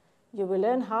you. You will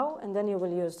learn how, and then you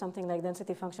will use something like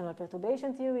density functional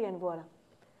perturbation theory, and voila.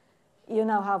 You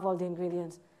now have all the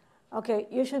ingredients. Okay,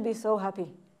 you should be so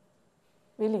happy.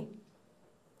 Really.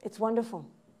 It's wonderful.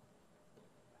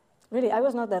 Really, I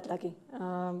was not that lucky.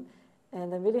 And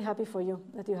I'm really happy for you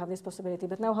that you have this possibility.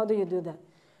 But now how do you do that?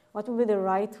 What would be the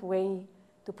right way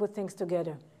to put things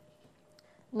together?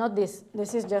 Not this.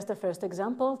 This is just a first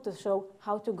example to show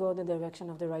how to go the direction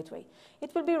of the right way.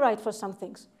 It will be right for some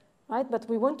things, right? But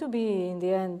we want to be, in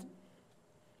the end,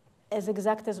 as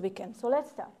exact as we can. So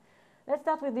let's start. Let's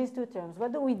start with these two terms.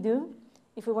 What do we do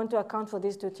if we want to account for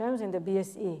these two terms in the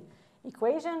BSE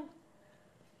equation?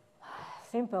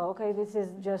 Simple. Okay, this is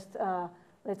just,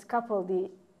 let's couple the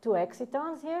two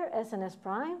excitons here, S and S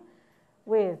prime,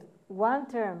 with one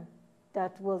term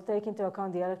that will take into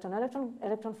account the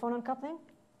electron-phonon coupling,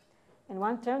 and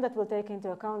one term that will take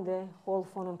into account the whole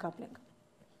phonon coupling.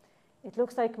 It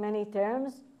looks like many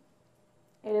terms.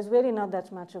 It is really not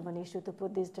that much of an issue to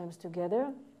put these terms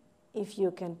together. If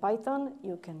you can Python,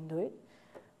 you can do it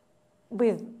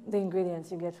with the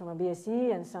ingredients you get from a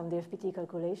BSE and some DFPT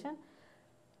calculation.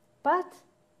 But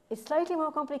it's slightly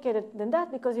more complicated than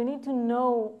that because you need to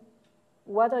know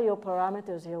what are your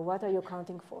parameters here, what are you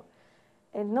counting for.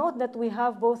 And note that we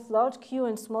have both large Q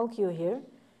and small q here.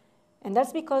 And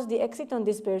that's because the exciton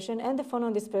dispersion and the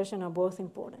phonon dispersion are both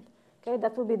important. Okay,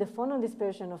 that will be the phonon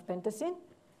dispersion of pentacene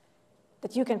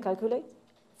that you can calculate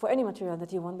for any material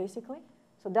that you want, basically.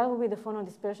 So that will be the phonon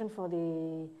dispersion for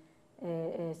the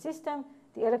system.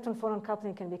 The electron-phonon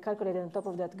coupling can be calculated on top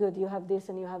of that. Good, you have this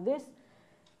and you have this.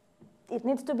 It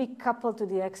needs to be coupled to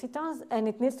the excitons, and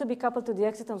it needs to be coupled to the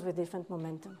excitons with different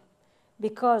momentum.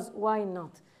 Because why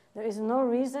not? There is no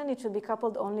reason it should be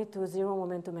coupled only to zero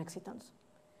momentum excitons.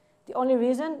 The only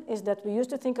reason is that we used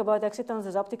to think about excitons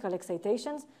as optical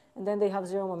excitations, and then they have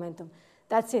zero momentum.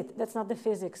 That's it. That's not the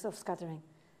physics of scattering.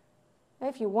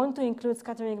 If you want to include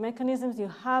scattering mechanisms, you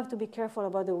have to be careful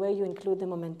about the way you include the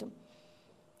momentum.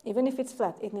 Even if it's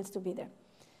flat, it needs to be there.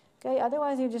 Okay?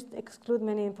 Otherwise, you just exclude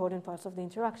many important parts of the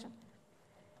interaction.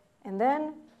 And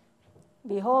then,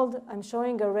 behold, I'm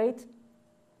showing a rate.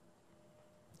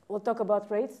 We'll talk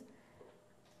about rates.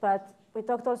 But we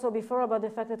talked also before about the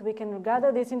fact that we can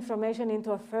gather this information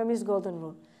into a Fermi's golden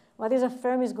rule. What is a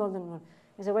Fermi's golden rule?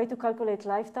 It's a way to calculate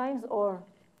lifetimes or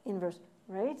inverse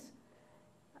rates.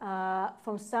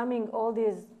 From summing all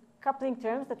these coupling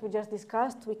terms that we just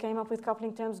discussed, we came up with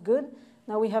coupling terms, good.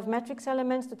 Now we have matrix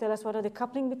elements to tell us what are the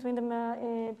coupling between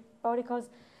the particles.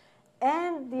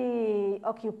 And the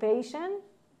occupation,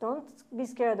 don't be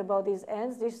scared about these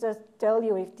ends. This just tell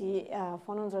you if the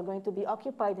phonons are going to be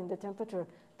occupied in the temperature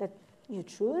that you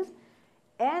choose.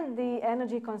 And the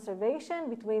energy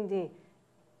conservation between the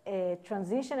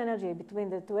transition energy between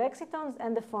the two excitons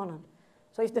and the phonon.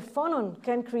 So if the phonon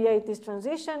can create this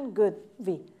transition, good,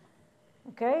 V.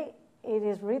 Okay? It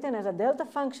is written as a delta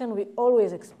function. We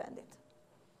always expand it.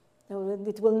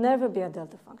 It will never be a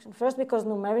delta function. First, because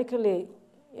numerically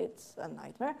it's a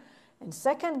nightmare. And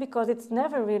second, because it's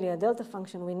never really a delta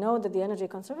function. We know that the energy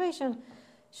conservation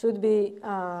should be,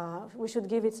 we should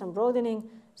give it some broadening.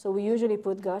 So we usually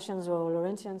put Gaussians or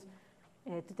Lorentzians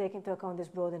to take into account this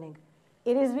broadening.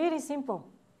 It is really simple.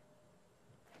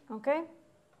 Okay?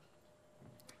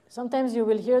 Sometimes you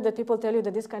will hear that people tell you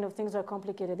that these kind of things are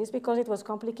complicated. It's because it was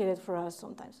complicated for us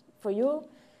sometimes. For you,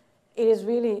 it is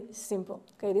really simple.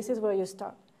 Okay, this is where you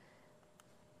start.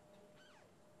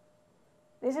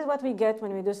 This is what we get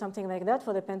when we do something like that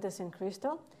for the pentacene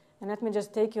crystal. And let me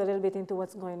just take you a little bit into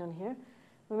what's going on here.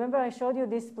 Remember I showed you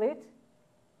this split?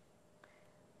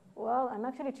 Well, I'm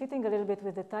actually cheating a little bit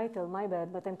with the title, my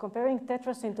bad, but I'm comparing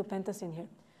tetracene to pentacene here.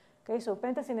 Okay, so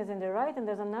pentacene is in the right, and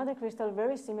there's another crystal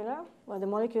very similar, where the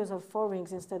molecules have 4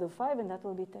 rings instead of 5, and that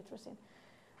will be tetracene.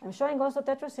 I'm showing also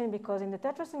tetracene because in the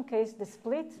tetracene case, the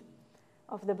split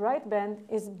of the bright band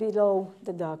is below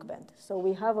the dark band. So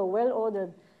we have a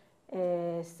well-ordered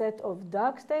set of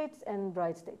dark states and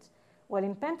bright states. While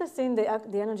in pentacene,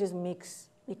 the energies mix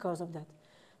because of that.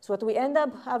 So what we end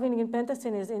up having in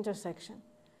pentacene is intersection.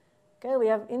 Okay, we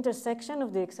have intersection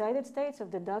of the excited states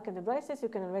of the dark and the bright states. You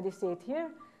can already see it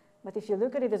here. But if you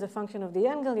look at it as a function of the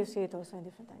angle, you see it also in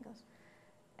different angles.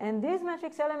 And these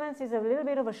matrix elements is a little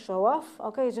bit of a show-off.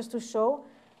 Okay, it's just to show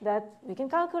that we can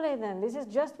calculate them. This is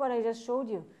just what I just showed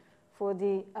you. For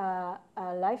the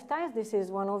lifetimes, this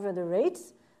is 1 over the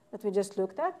rates that we just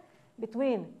looked at.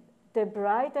 Between the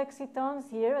bright excitons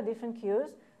here at different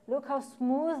Qs, look how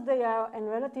smooth they are and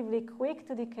relatively quick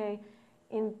to decay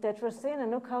in tetracene, and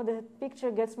look how the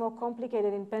picture gets more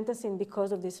complicated in pentacene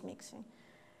because of this mixing.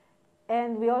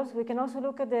 And we can also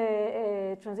look at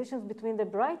the transitions between the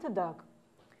bright to dark,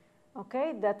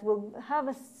 okay, that will have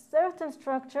a certain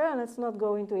structure, and let's not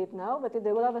go into it now, but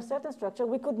they will have a certain structure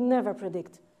we could never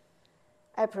predict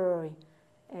a priori,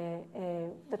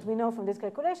 that we know from these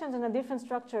calculations, and a different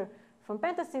structure from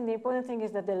pentacene. The important thing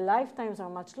is that the lifetimes are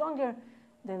much longer,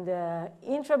 then the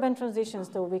intraband transitions,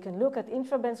 so we can look at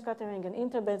intraband scattering and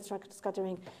interband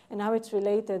scattering and how it's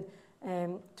related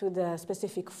to the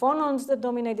specific phonons that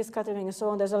dominate the scattering and so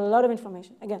on. There's a lot of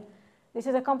information. Again, this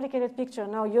is a complicated picture.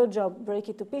 Now your job, break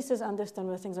it to pieces, understand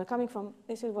where things are coming from.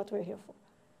 This is what we're here for.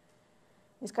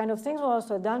 These kind of things were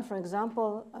also done, for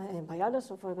example, by others.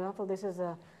 So for example, this is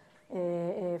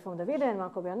from Davide and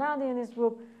Marco Bernardi in this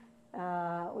group.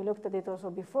 We looked at it also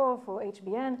before for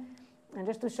HBN. And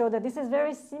just to show that this is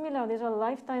very similar, these are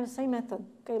lifetimes, same method.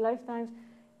 Okay, lifetimes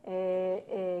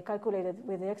calculated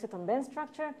with the exciton band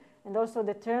structure, and also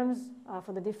the terms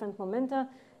for the different momenta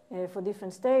for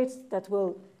different states that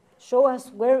will show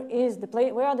us where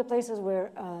are the places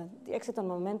where the exciton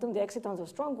momentum, the excitons are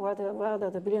strong, where are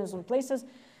the billions of places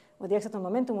where the exciton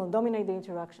momentum will dominate the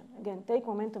interaction. Again, take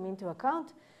momentum into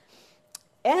account.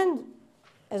 And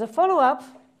as a follow-up,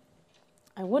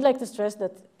 I would like to stress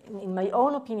that in my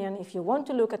own opinion, if you want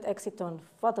to look at exciton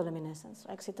photoluminescence,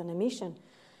 exciton emission,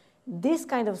 this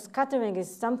kind of scattering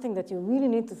is something that you really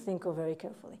need to think of very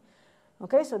carefully.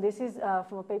 Okay, so this is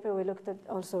from a paper we looked at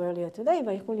also earlier today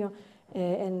by Julio,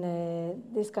 and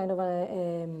this kind of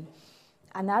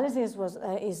analysis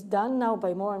is done now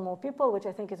by more and more people, which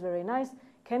I think is very nice.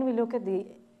 Can we look at the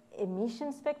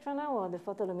emission spectra now, or the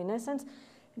photoluminescence?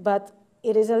 But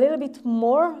it is a little bit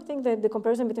more, I think, the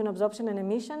comparison between absorption and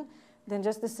emission than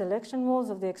just the selection modes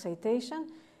of the excitation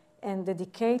and the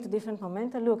decay to different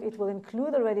momenta. Look, it will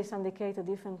include already some decay to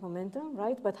different momentum,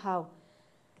 right? But how?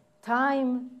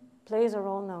 Time plays a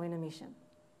role now in emission.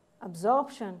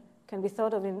 Absorption can be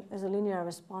thought of as a linear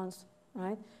response,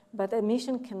 right? But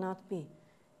emission cannot be.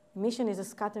 Emission is a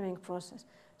scattering process.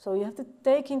 So you have to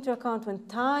take into account when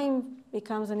time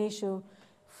becomes an issue,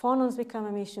 phonons become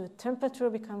an issue, temperature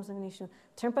becomes an issue.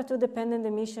 Temperature-dependent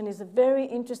emission is a very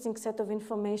interesting set of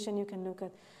information you can look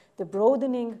at. The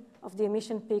broadening of the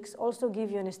emission peaks also give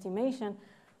you an estimation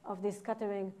of this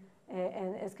scattering,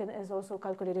 and as also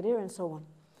calculated here, and so on.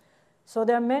 So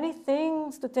there are many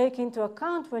things to take into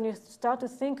account when you start to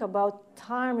think about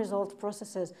time-result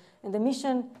processes, and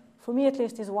emission, for me at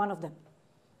least, is one of them.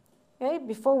 Okay?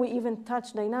 Before we even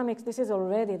touch dynamics, this is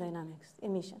already dynamics,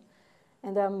 emission.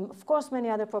 And of course, many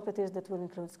other properties that will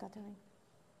include scattering.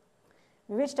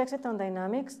 We reached exciton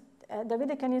dynamics.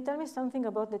 Davide, can you tell me something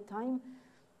about the time?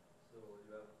 So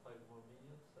you have 5 more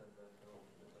minutes, and then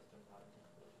the question time.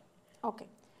 Okay.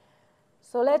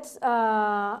 So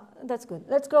that's good.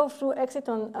 Let's go through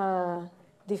exciton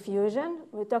diffusion.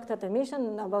 We talked about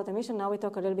emission. Now we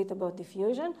talk a little bit about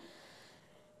diffusion.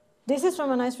 This is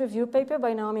from a nice review paper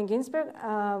by Naomi Ginsberg,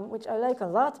 which I like a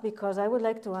lot because I would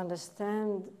like to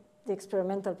understand the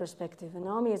experimental perspective. And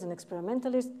Naomi is an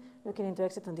experimentalist looking into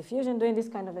exciton diffusion, doing this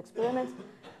kind of experiments,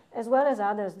 as well as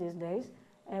others these days.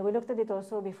 And we looked at it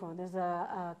also before. There's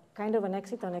a kind of an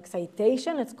exciton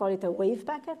excitation. Let's call it a wave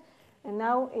packet. And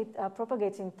now it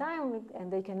propagates in time,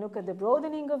 and they can look at the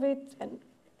broadening of it, and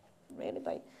really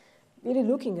by really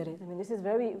looking at it. I mean, this is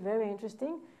very, very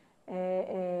interesting.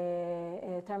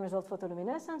 Time result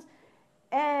photoluminescence.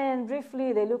 And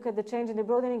briefly, they look at the change in the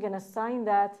broadening and assign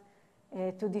that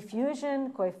to diffusion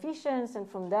coefficients, and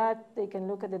from that they can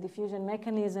look at the diffusion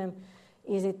mechanism.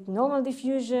 Is it normal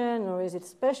diffusion, or is it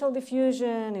special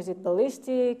diffusion? Is it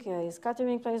ballistic? Is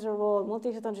scattering plays a role?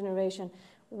 Multi-exciton generation?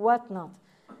 What not?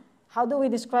 How do we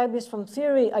describe this from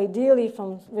theory? Ideally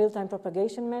from real-time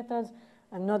propagation methods.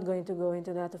 I'm not going to go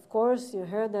into that, of course. You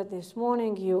heard that this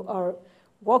morning. You are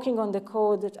working on the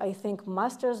code that I think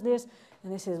masters this,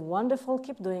 and this is wonderful.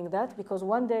 Keep doing that, because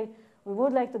one day we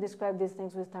would like to describe these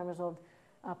things with time-resolved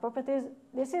properties.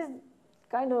 This is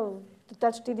kind of to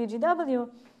touch TDGW.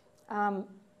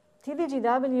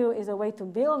 TDGW is a way to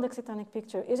build excitonic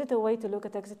picture. Is it a way to look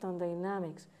at exciton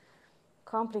dynamics?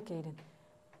 Complicated.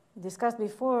 Discussed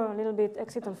before a little bit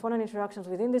exciton phonon interactions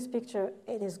within this picture.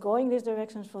 It is going these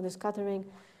directions for the scattering.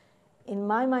 In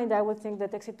my mind, I would think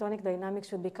that excitonic dynamics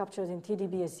should be captured in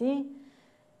TDBSE.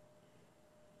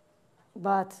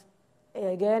 But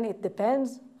again, it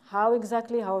depends how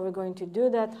exactly, how are we going to do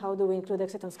that? How do we include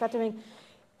exciton scattering?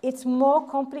 It's more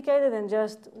complicated than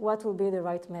just what will be the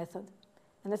right method.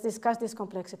 And let's discuss this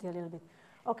complexity a little bit.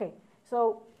 Okay,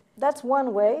 so that's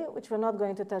one way, which we're not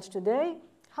going to touch today.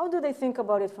 How do they think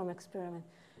about it from experiment?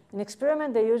 In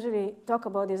experiment, they usually talk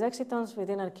about these excitons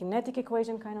within a kinetic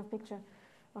equation kind of picture.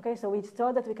 Okay, so we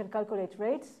thought that we can calculate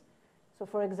rates. So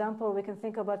for example, we can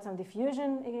think about some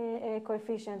diffusion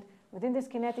coefficient. Within this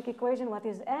kinetic equation, what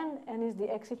is n? N is the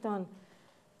exciton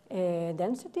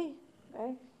density,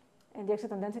 okay? And the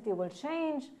exciton density will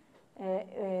change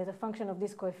as a function of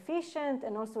this coefficient,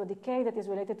 and also a decay that is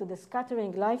related to the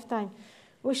scattering lifetime,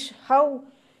 which how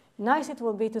nice it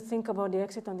will be to think about the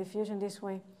exciton diffusion this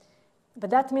way. But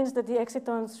that means that the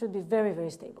excitons should be very,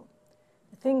 very stable.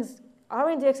 Things are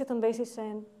in the exciton basis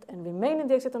set and remain in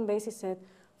the exciton basis set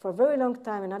for a very long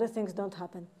time, and other things don't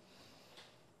happen.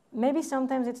 Maybe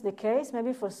sometimes it's the case.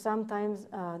 Maybe for sometimes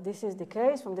this is the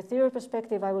case. From the theory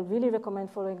perspective, I would really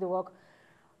recommend following the work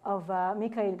of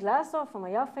Mikhail Glasov from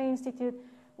Ayafe Institute,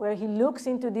 where he looks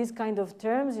into these kind of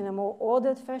terms in a more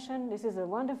ordered fashion. This is a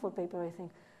wonderful paper, I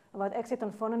think, about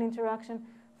exciton-phonon interaction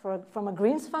from a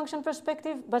Green's function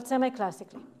perspective, but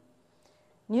semi-classically.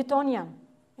 Newtonian.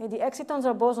 The excitons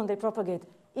are boson, they propagate.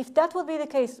 If that will be the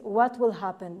case, what will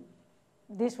happen?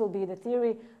 This will be the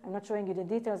theory. I'm not showing you the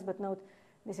details, but note,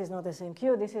 this is not the same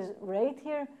Q. This is rate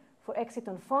here for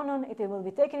exciton-phonon. It will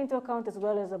be taken into account as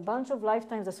well as a bunch of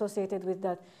lifetimes associated with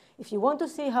that. If you want to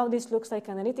see how this looks like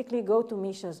analytically, go to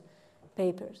Misha's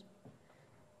papers.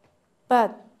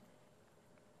 But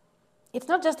it's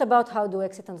not just about how do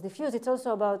excitons diffuse. It's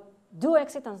also about do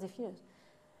excitons diffuse.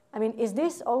 I mean, is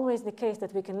this always the case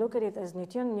that we can look at it as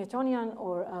Newtonian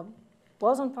or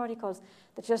boson particles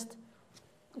that just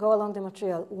go along the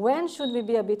material? When should we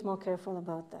be a bit more careful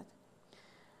about that?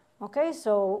 Okay,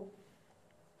 so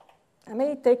I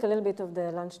may take a little bit of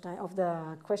the lunchtime, of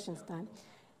the questions time.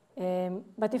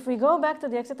 But if we go back to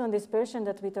the exciton dispersion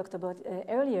that we talked about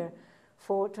earlier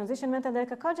for transition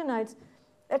methyldecacogenide,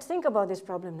 let's think about this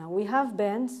problem now. We have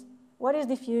bands. What is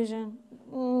diffusion?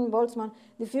 Weizmann.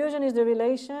 Diffusion is the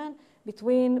relation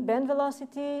between band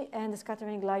velocity and the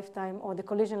scattering lifetime or the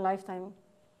collision lifetime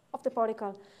of the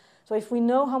particle. So if we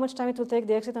know how much time it will take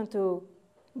the exciton to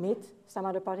meet some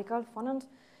other particle, phonons,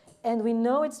 and we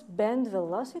know its band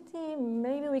velocity,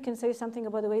 maybe we can say something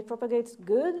about the way it propagates.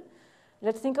 Good.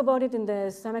 Let's think about it in the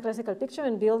semi-classical picture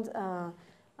and build a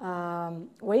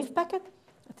wave packet,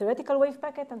 a theoretical wave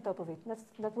packet on top of it.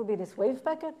 That will be this wave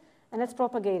packet, and let's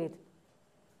propagate it.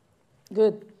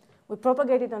 Good. We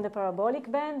propagate it on the parabolic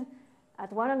band.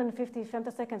 At 150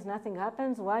 femtoseconds, nothing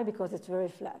happens. Why? Because it's very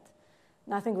flat.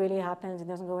 Nothing really happens. It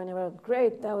doesn't go anywhere.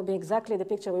 Great. That would be exactly the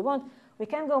picture we want. We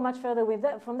can't go much further with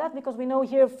that, from that because we know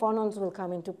here phonons will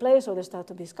come into play, so they start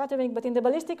to be scattering. But in the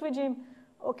ballistic regime,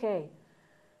 okay.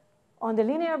 On the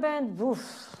linear band,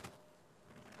 woof.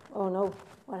 Oh no,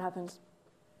 what happens?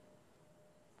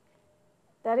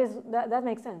 That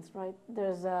makes sense, right?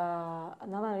 There's a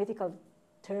non-analytical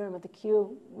term at the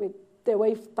Q with the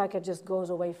wave packet just goes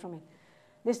away from it.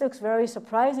 This looks very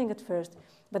surprising at first,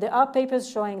 but there are papers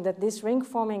showing that this ring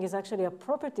forming is actually a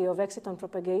property of exciton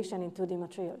propagation in 2D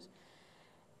materials.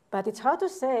 But it's hard to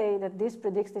say that this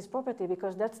predicts this property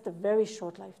because that's the very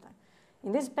short lifetime.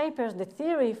 In these papers, the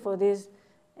theory for this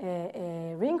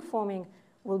ring forming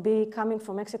will be coming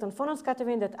from exciton-phonon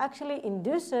scattering that actually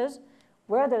induces,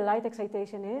 where the light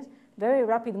excitation is, very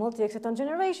rapid multi-exciton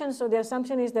generation. So the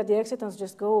assumption is that the excitons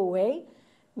just go away,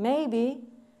 maybe,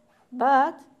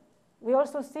 but we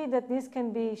also see that this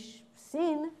can be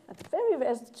seen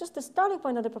as just the starting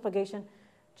point of the propagation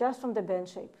just from the band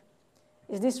shape.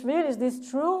 Is this real? Is this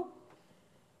true?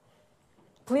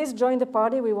 Please join the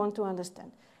party. We want to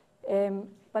understand.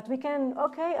 But we can,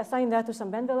 okay, assign that to some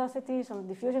band velocity, some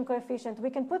diffusion coefficient. We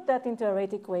can put that into a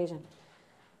rate equation.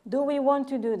 Do we want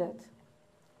to do that?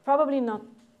 Probably not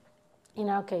in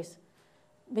our case,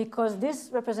 because this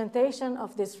representation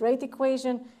of this rate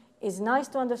equation is nice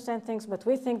to understand things, but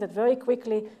we think that very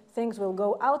quickly things will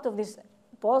go out of this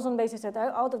boson basis set,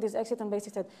 out of this exciton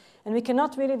basis set, and we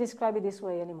cannot really describe it this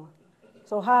way anymore.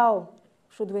 So how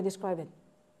should we describe it?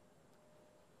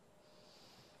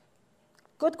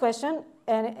 Good question.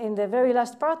 And in the very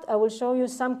last part, I will show you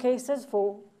some cases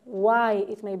for why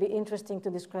it may be interesting to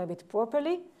describe it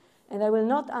properly. And I will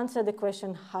not answer the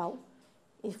question how.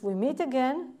 If we meet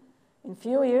again in a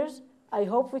few years, I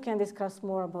hope we can discuss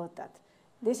more about that.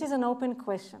 This is an open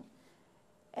question.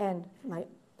 And my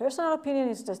personal opinion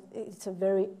is just it's a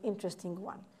very interesting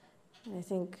one. And I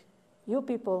think you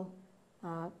people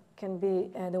can be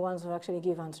the ones who actually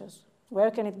give answers. Where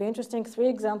can it be interesting? 3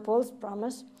 examples,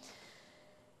 promise.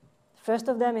 First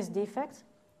of them is defects.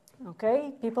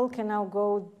 Okay, people can now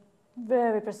go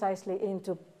very precisely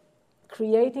into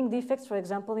creating defects, for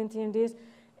example, in TMDs,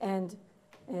 and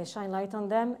shine light on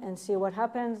them and see what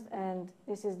happens. And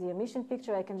this is the emission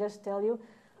picture. I can just tell you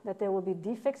that there will be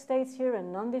defect states here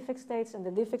and non-defect states, and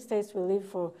the defect states will live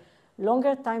for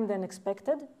longer time than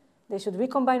expected. They should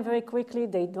recombine very quickly.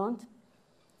 They don't.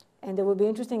 And there will be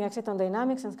interesting exciton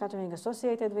dynamics and scattering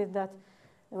associated with that.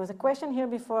 There was a question here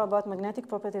before about magnetic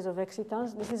properties of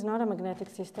excitons. This is not a magnetic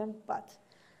system, but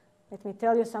let me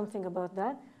tell you something about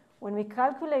that. When we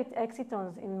calculate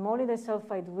excitons in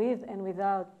molybdensulfide with and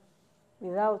without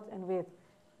and with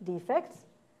defects,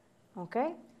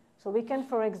 okay? So we can,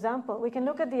 for example, we can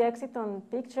look at the exciton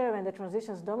picture and the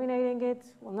transitions dominating it.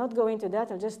 We'll not go into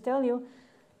that. I'll just tell you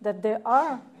that there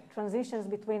are transitions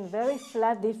between very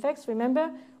flat defects.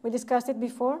 Remember, we discussed it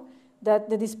before, that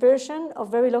the dispersion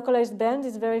of very localized bands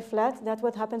is very flat. That's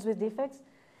what happens with defects.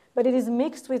 But it is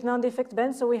mixed with non-defect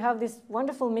bands, so we have this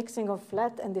wonderful mixing of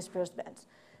flat and dispersed bands.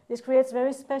 This creates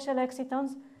very special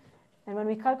excitons. And when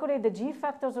we calculate the G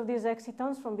factors of these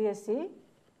excitons from BSE,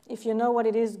 if you know what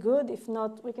it is, good. If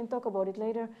not, we can talk about it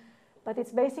later. But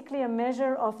it's basically a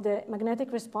measure of the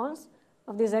magnetic response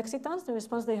of these excitons, the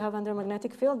response they have under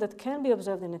magnetic field that can be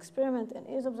observed in experiment and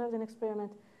is observed in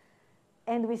experiment.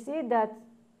 And we see that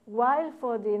while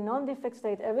for the non-defect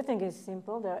state, everything is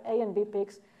simple, there are A and B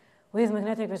peaks with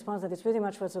magnetic response that is pretty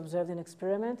much what's observed in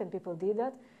experiment, and people did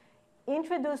that.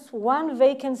 Introduce one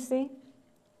vacancy,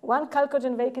 one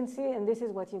chalcogen vacancy, and this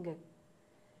is what you get.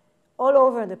 All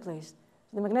over the place.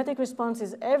 The magnetic response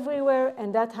is everywhere,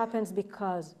 and that happens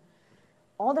because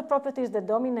all the properties that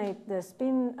dominate the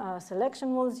spin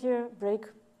selection rules here break,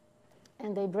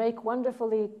 and they break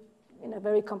wonderfully in a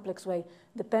very complex way,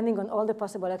 depending on all the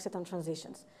possible exciton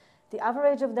transitions. The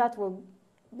average of that will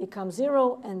become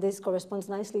 0, and this corresponds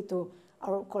nicely to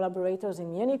our collaborators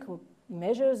in Munich who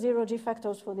measure 0 G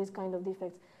factors for these kind of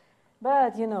defects.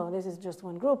 But, you know, this is just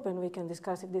one group, and we can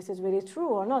discuss if this is really true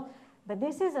or not. But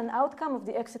this is an outcome of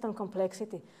the exciton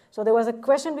complexity. So there was a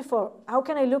question before, how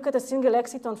can I look at a single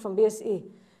exciton from BSE?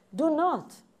 Do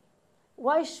not.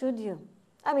 Why should you?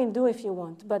 I mean, do if you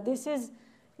want. But this is,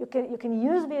 you can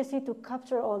use BSE to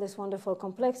capture all this wonderful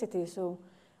complexity. So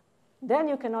then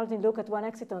you can only look at one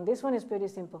exciton. This one is pretty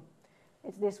simple.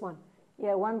 It's this one.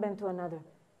 Yeah, one band to another.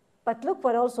 But look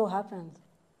what also happens.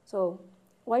 So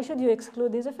why should you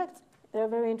exclude these effects? They're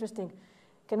very interesting.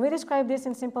 Can we describe this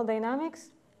in simple dynamics?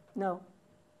 No.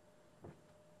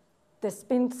 The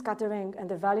spin scattering and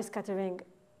the valley scattering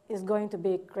is going to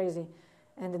be crazy.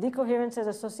 And the decoherences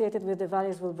associated with the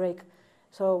valleys will break.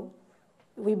 So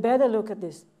we better look at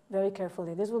this very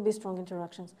carefully. This will be strong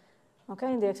interactions,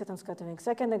 okay, in the exciton scattering.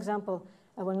 Second example,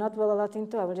 I will not dwell a lot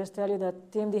into. I will just tell you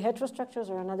that TMD heterostructures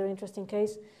are another interesting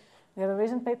case. We have a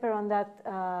recent paper on that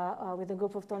with a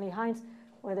group of Tony Hines,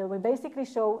 where we basically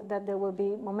show that there will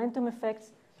be momentum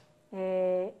effects.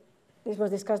 This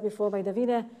was discussed before by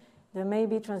Davide. There may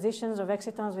be transitions of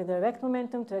excitons with direct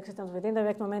momentum to excitons with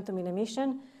indirect momentum in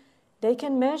emission. They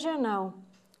can measure now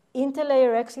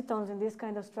interlayer excitons in this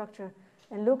kind of structure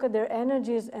and look at their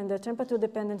energies and their temperature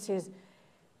dependencies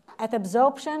at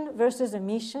absorption versus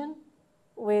emission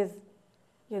with,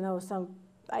 you know, some,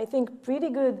 I think, pretty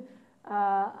good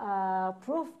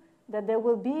proof that there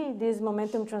will be these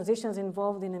momentum transitions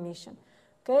involved in emission.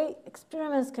 Okay,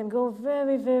 experiments can go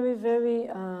very, very, very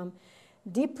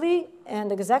deeply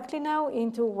and exactly now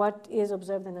into what is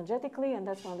observed energetically, and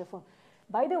that's wonderful.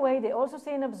 By the way, they also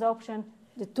say in absorption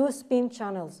the 2 spin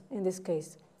channels in this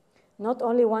case, not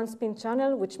only 1 spin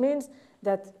channel, which means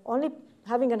that only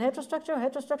having a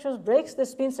heterostructure breaks the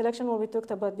spin selection rule we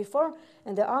talked about before,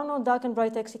 and there are no dark and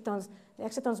bright excitons. The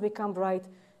excitons become bright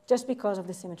just because of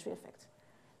the symmetry effect.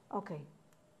 Okay.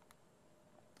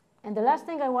 And the last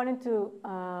thing I wanted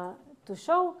to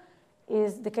show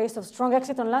is the case of strong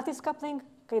exciton lattice coupling.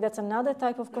 Okay, that's another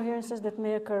type of coherences that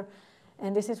may occur.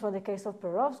 And this is for the case of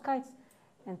perovskites.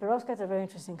 And perovskites are very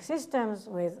interesting systems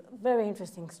with very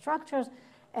interesting structures.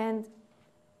 And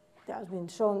it has been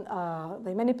shown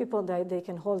by many people that they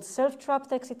can hold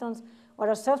self-trapped excitons. What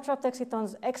are self-trapped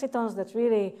excitons? Excitons that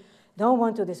really don't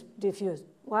want to diffuse.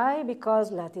 Why?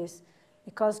 Because lattice.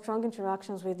 Because strong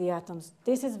interactions with the atoms.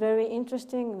 This is very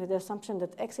interesting with the assumption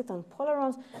that exciton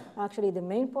polarons are actually the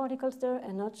main particles there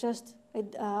and not just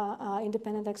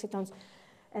independent excitons.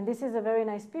 And this is a very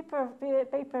nice paper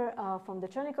from the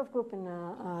Chernikov group in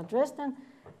Dresden,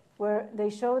 where they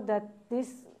showed that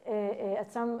this,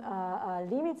 at some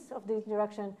limits of the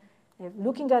interaction,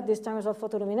 looking at these terms of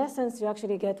photoluminescence, you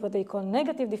actually get what they call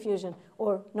negative diffusion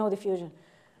or no diffusion,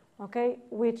 okay,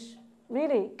 which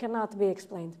really cannot be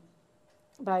explained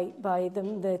by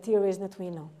the theories that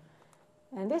we know.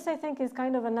 And this, I think, is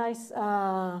kind of a nice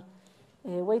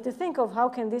way to think of how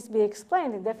can this be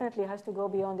explained. It definitely has to go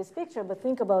beyond this picture, but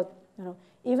think about, you know,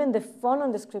 even the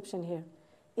phonon description here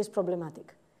is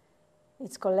problematic.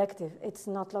 It's collective. It's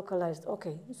not localized.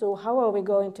 Okay, so how are we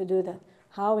going to do that?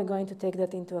 How are we going to take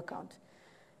that into account?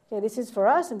 Okay, this is for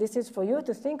us, and this is for you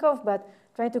to think of, but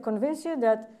trying to convince you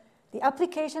that the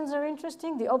applications are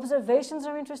interesting, the observations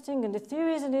are interesting, and the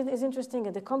theories is interesting,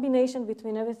 and the combination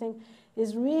between everything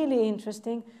is really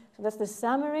interesting. So that's the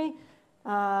summary.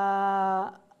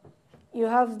 You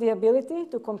have the ability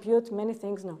to compute many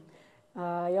things now.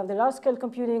 You have the large-scale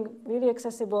computing, really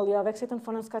accessible. You have exciton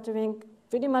phonon scattering,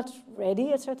 pretty much ready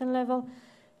at a certain level.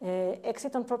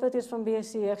 Exciton properties from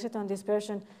BSC, exciton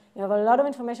dispersion. You have a lot of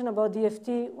information about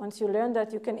DFT. Once you learn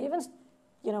that, you can even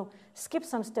skip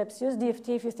some steps. Use DFT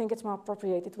if you think it's more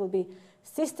appropriate. It will be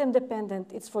system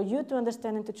dependent. It's for you to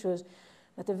understand and to choose.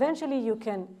 But eventually, you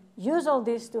can use all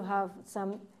this to have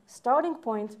some starting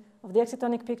point of the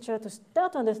excitonic picture to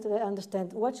start to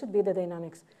understand what should be the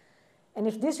dynamics. And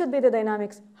if this should be the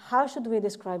dynamics, how should we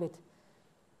describe it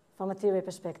from a theory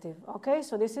perspective? Okay,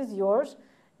 so this is yours,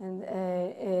 and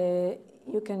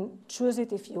you can choose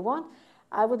it if you want.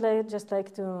 I would just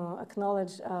like to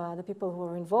acknowledge the people who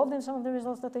are involved in some of the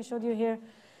results that I showed you here.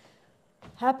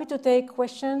 Happy to take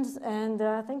questions, and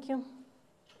thank you.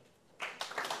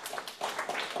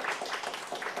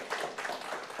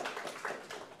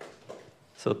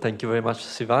 So thank you very much,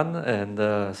 Sivan.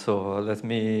 And so let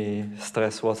me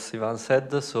stress what Sivan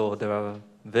said. So there are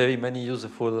very many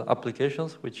useful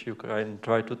applications which you can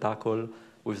try to tackle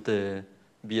with the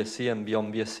BSc and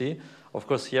beyond BSc. Of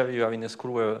course, here you are in a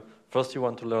school where first you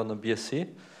want to learn a BSc,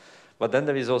 but then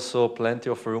there is also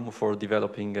plenty of room for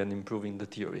developing and improving the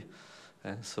theory.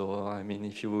 And so, I mean,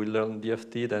 if you will learn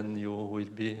DFT, then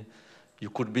you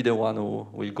could be the one who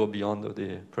will go beyond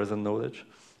the present knowledge.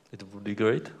 It would be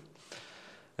great.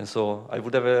 And so I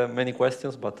would have many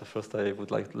questions, but first I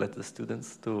would like to let the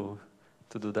students to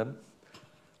do them.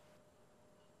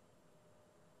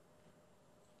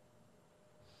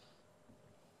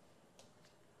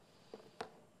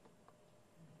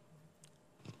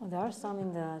 Well, there are some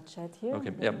in the chat here.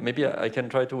 Okay, yeah, maybe I can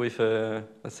try to with a,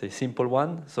 let's say, simple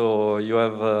one. So you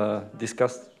have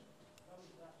discussed.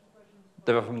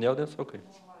 They were from the audience? Okay.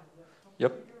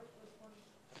 Yep.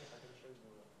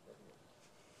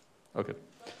 Okay.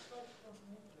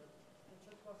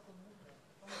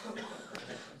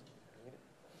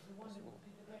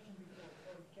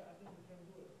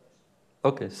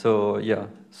 Okay, so yeah,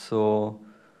 so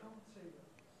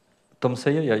Tom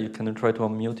Sayer, yeah, you can try to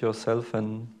unmute yourself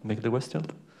and make the question.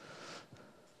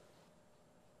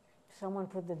 Someone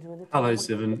put the Judith. Hello,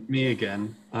 Sivan. Me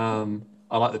again. I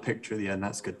like the picture at the end.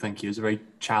 That's good. Thank you. It was a very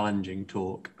challenging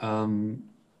talk.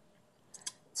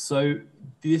 So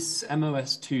this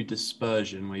MOS2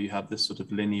 dispersion, where you have this sort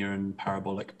of linear and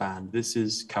parabolic band, this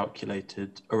is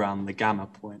calculated around the gamma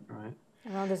point, right?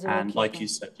 Around the zero And like you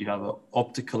said, you have an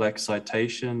optical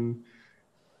excitation.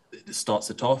 It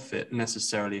starts it off, it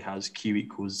necessarily has Q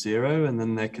equals 0, and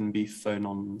then there can be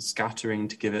phonon scattering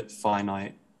to give it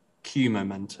finite Q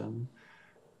momentum.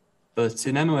 But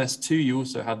in MOS2, you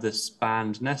also have this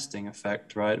band nesting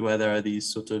effect, right, where there are these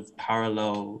sort of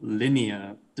parallel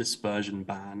linear dispersion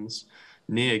bands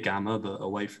near gamma, but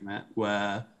away from it,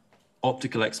 where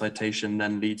optical excitation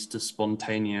then leads to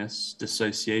spontaneous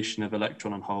dissociation of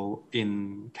electron and hole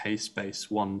in K space,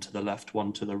 one to the left,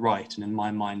 one to the right. And in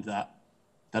my mind, that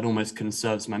almost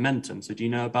conserves momentum. So do you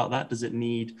know about that? Does it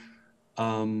need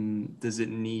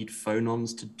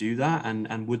phonons to do that?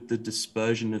 And would the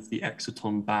dispersion of the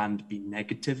exciton band be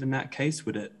negative in that case?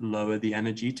 Would it lower the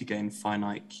energy to gain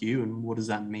finite Q? And what does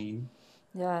that mean?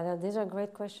 Yeah, these are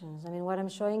great questions. I mean, what I'm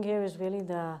showing here is really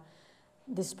the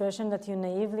dispersion that you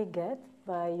naively get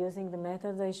by using the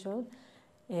method I showed.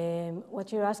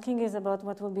 What you're asking is about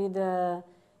what will be the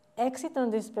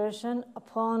exciton dispersion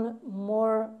upon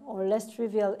more or less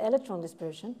trivial electron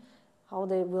dispersion. How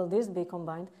will this be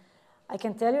combined? I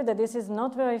can tell you that this is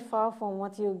not very far from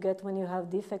what you get when you have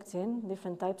defects in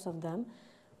different types of them,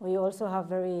 where you also have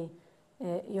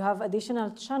you have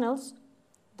additional channels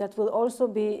that will also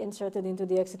be inserted into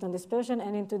the exciton dispersion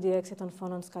and into the exciton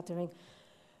phonon scattering.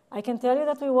 I can tell you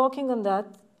that we're working on that.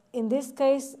 In this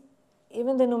case,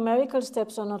 even the numerical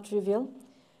steps are not trivial.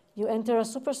 You enter a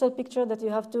supercell picture that you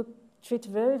have to treat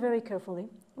very, very carefully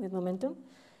with momentum.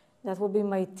 That will be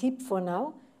my tip for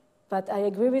now. But I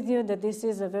agree with you that this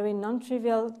is a very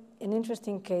non-trivial and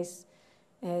interesting case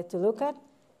to look at.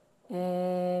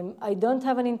 I don't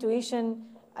have an intuition.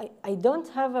 I don't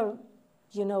have a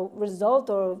result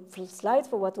or slide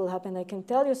for what will happen. I can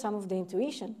tell you some of the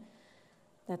intuition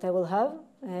that I will have,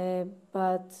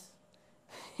 but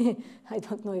I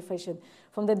don't know if I should.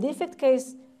 From the defect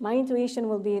case, my intuition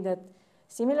will be that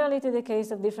similarly to the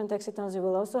case of different excitons, you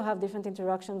will also have different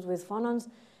interactions with phonons,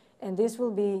 and this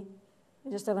will be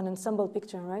just have an ensemble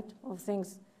picture, right, of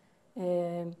things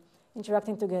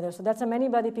interacting together. So that's a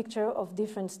many-body picture of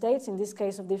different states, in this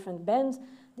case of different bands,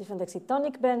 different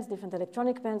excitonic bands, different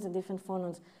electronic bands, and different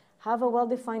phonons. Have a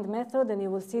well-defined method, and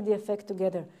you will see the effect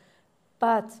together.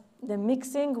 But the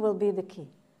mixing will be the key.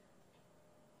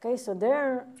 Okay, so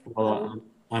there... Well,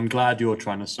 I'm glad you're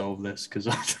trying to solve this, because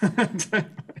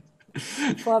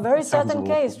for a very Sounds certain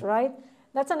awful. case, right?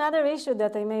 That's another issue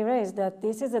that I may raise, that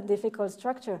this is a difficult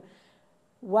structure.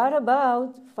 What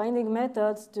about finding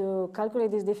methods to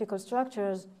calculate these difficult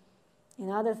structures in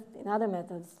other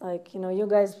methods? Like, you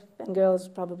guys and girls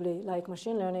probably like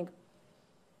machine learning.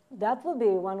 That will be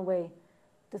one way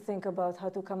to think about how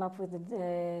to come up with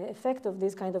the effect of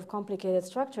these kind of complicated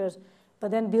structures, but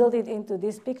then build it into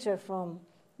this picture from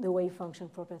the wave function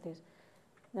properties.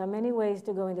 There are many ways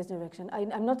to go in this direction.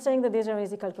 I'm not saying that these are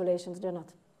easy calculations, they're not.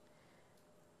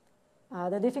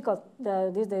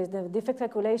 These days, the defect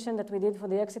calculation that we did for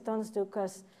the Excitons took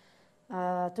us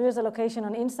 2 years allocation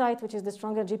on Insight, which is the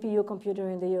stronger GPU computer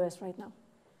in the US right now.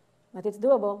 But it's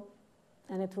doable,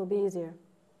 and it will be easier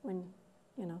when,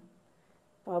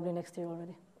 probably next year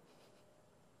already.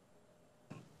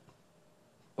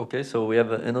 Okay, so we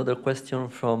have another question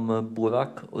from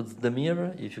Burak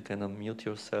Ozdemir. If you can unmute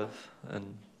yourself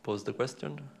and pose the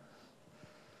question.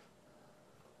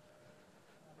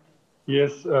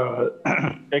 Yes,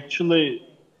 actually,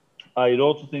 I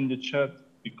wrote it in the chat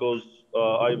because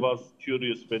I was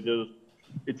curious whether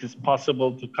it is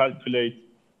possible to calculate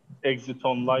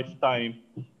Exciton lifetime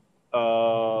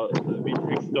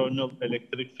with external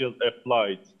electric field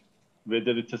applied,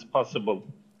 whether it is possible.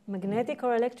 Magnetic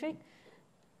or electric?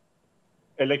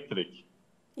 Electric.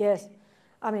 Yes.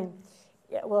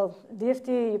 Yeah, well,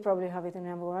 DFT, you probably have it in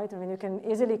Yambo, right? You can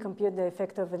easily compute the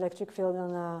effect of electric field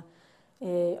on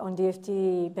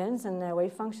DFT bands and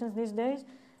wave functions these days.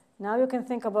 Now you can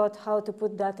think about how to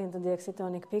put that into the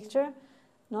excitonic picture.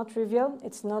 Not trivial.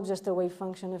 It's not just a wave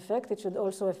function effect. It should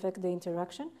also affect the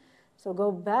interaction. So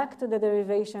go back to the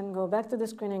derivation, go back to the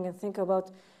screening, and think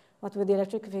about what would the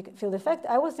electric field effect.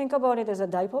 I will think about it as a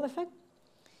dipole effect.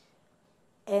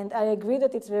 And I agree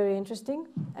that it's very interesting.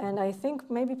 And I think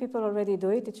maybe people already do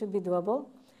it. It should be doable.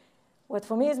 What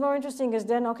for me is more interesting is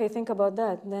then, okay, think about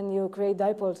that. Then you create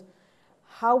dipoles.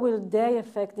 How will they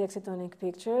affect the excitonic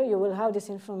picture? You will have this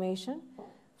information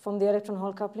from the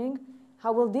electron-hole coupling.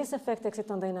 How will this affect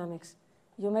exciton dynamics?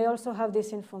 You may also have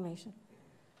this information.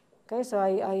 Okay, so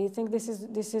I think this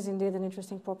is indeed an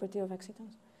interesting property of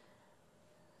excitons.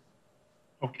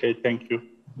 Okay, thank you.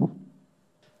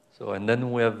 So, and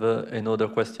then we have another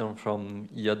question from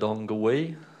Yadong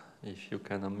Wei. If you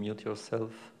can unmute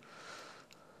yourself.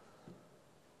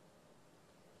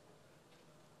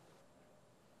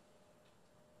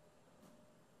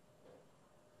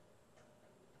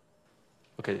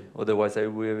 Okay, otherwise I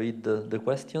will read the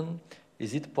question.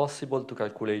 Is it possible to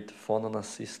calculate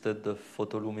phonon-assisted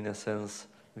photoluminescence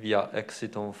via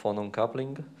exciton-phonon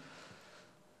coupling?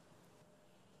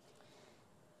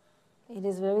 It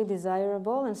is very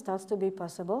desirable and starts to be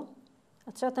possible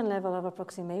at certain level of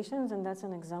approximations, and that's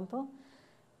an example.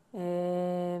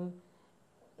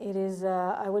 It is,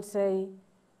 I would say,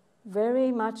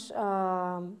 very much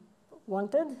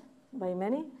wanted by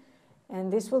many. And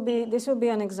this will be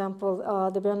an example.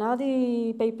 The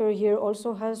Bernardi paper here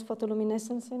also has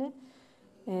photoluminescence in it.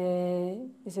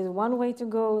 This is one way to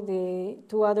go. The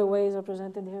two other ways are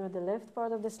presented here at the left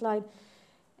part of the slide.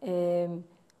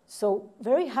 So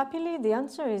very happily, the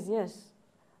answer is yes.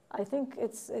 I think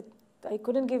I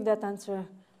couldn't give that answer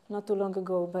not too long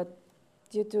ago, but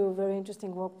due to very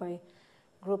interesting work by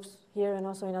groups here and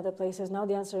also in other places, now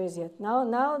the answer is yes.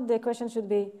 Now the question should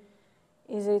be,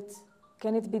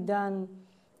 can it be done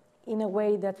in a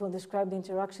way that will describe the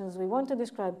interactions we want to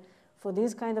describe? For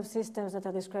these kind of systems that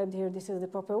are described here, this is the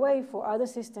proper way. For other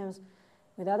systems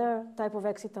with other type of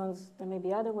excitons, there may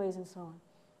be other ways and so on.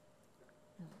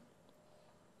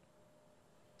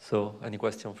 So, any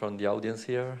question from the audience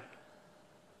here?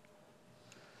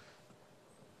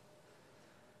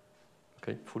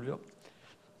 Okay, Fulvio.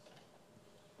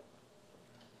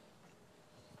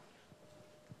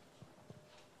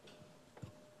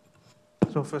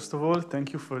 So first of all,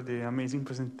 thank you for the amazing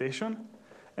presentation.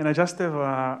 And I just have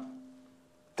a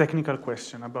technical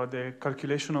question about the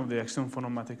calculation of the exciton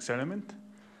phonon matrix element.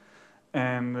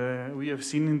 And we have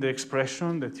seen in the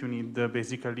expression that you need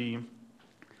basically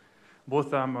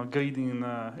both a grid in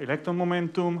electron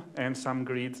momentum and some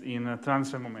grids in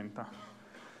transfer momenta.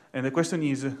 And the question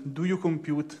is, do you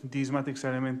compute this matrix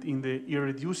element in the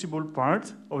irreducible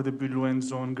part of the Brillouin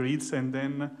zone grids, and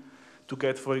then to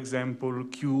get, for example,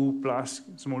 Q plus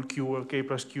small q or K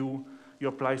plus Q, you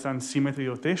apply some symmetry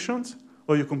rotations,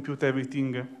 or you compute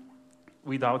everything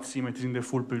without symmetry in the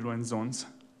full Brillouin zones,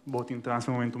 both in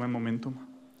transfer momentum and momentum?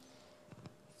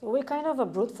 So we're kind of a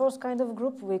brute force kind of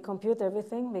group. We compute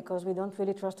everything because we don't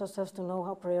really trust ourselves to know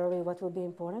a priori what will be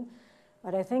important.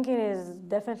 But I think it is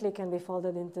definitely can be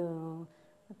folded into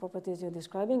the properties you're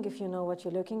describing if you know what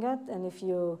you're looking at and if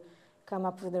you come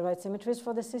up with the right symmetries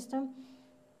for the system.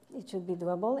 it should be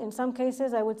doable. In some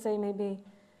cases, I would say maybe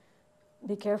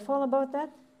be careful about that,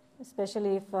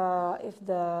 especially if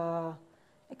the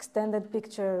extended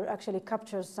picture actually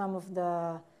captures some of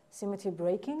the symmetry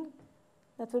breaking.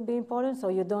 That would be important. So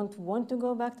you don't want to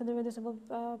go back to the reducible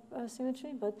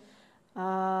symmetry, but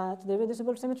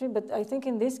But I think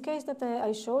in this case that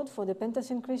I showed for the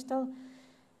pentasyn crystal,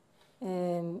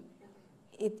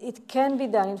 it can be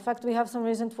done. In fact, we have some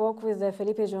recent work with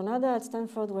Felipe Jornada at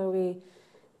Stanford where we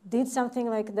did something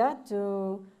like that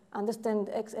to understand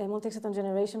multi-exciton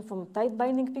generation from tight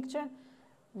binding picture.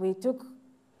 We took,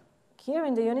 here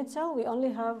in the unit cell, we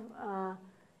only have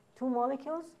 2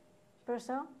 molecules per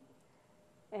cell.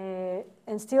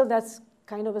 And still that's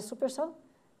kind of a supercell.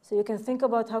 So you can think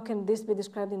about how can this be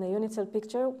described in a unit cell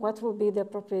picture, what will be the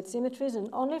appropriate symmetries, and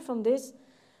only from this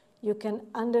you can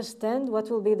understand what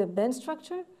will be the band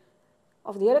structure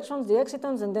of the electrons, the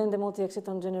excitons, and then the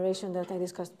multi-exciton generation that I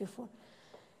discussed before.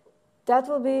 That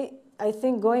will be, I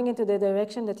think, going into the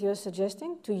direction that you're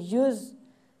suggesting, to use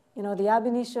the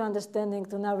ab-initio understanding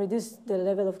to now reduce the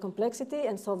level of complexity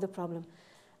and solve the problem.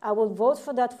 I will vote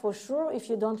for that for sure if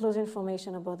you don't lose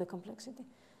information about the complexity.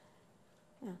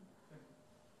 Yeah.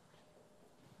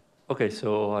 Okay,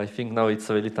 so I think now it's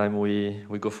really time we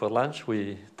go for lunch.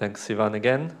 We thank Sivan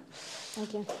again.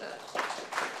 Thank you.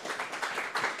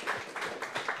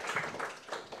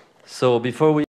 So before we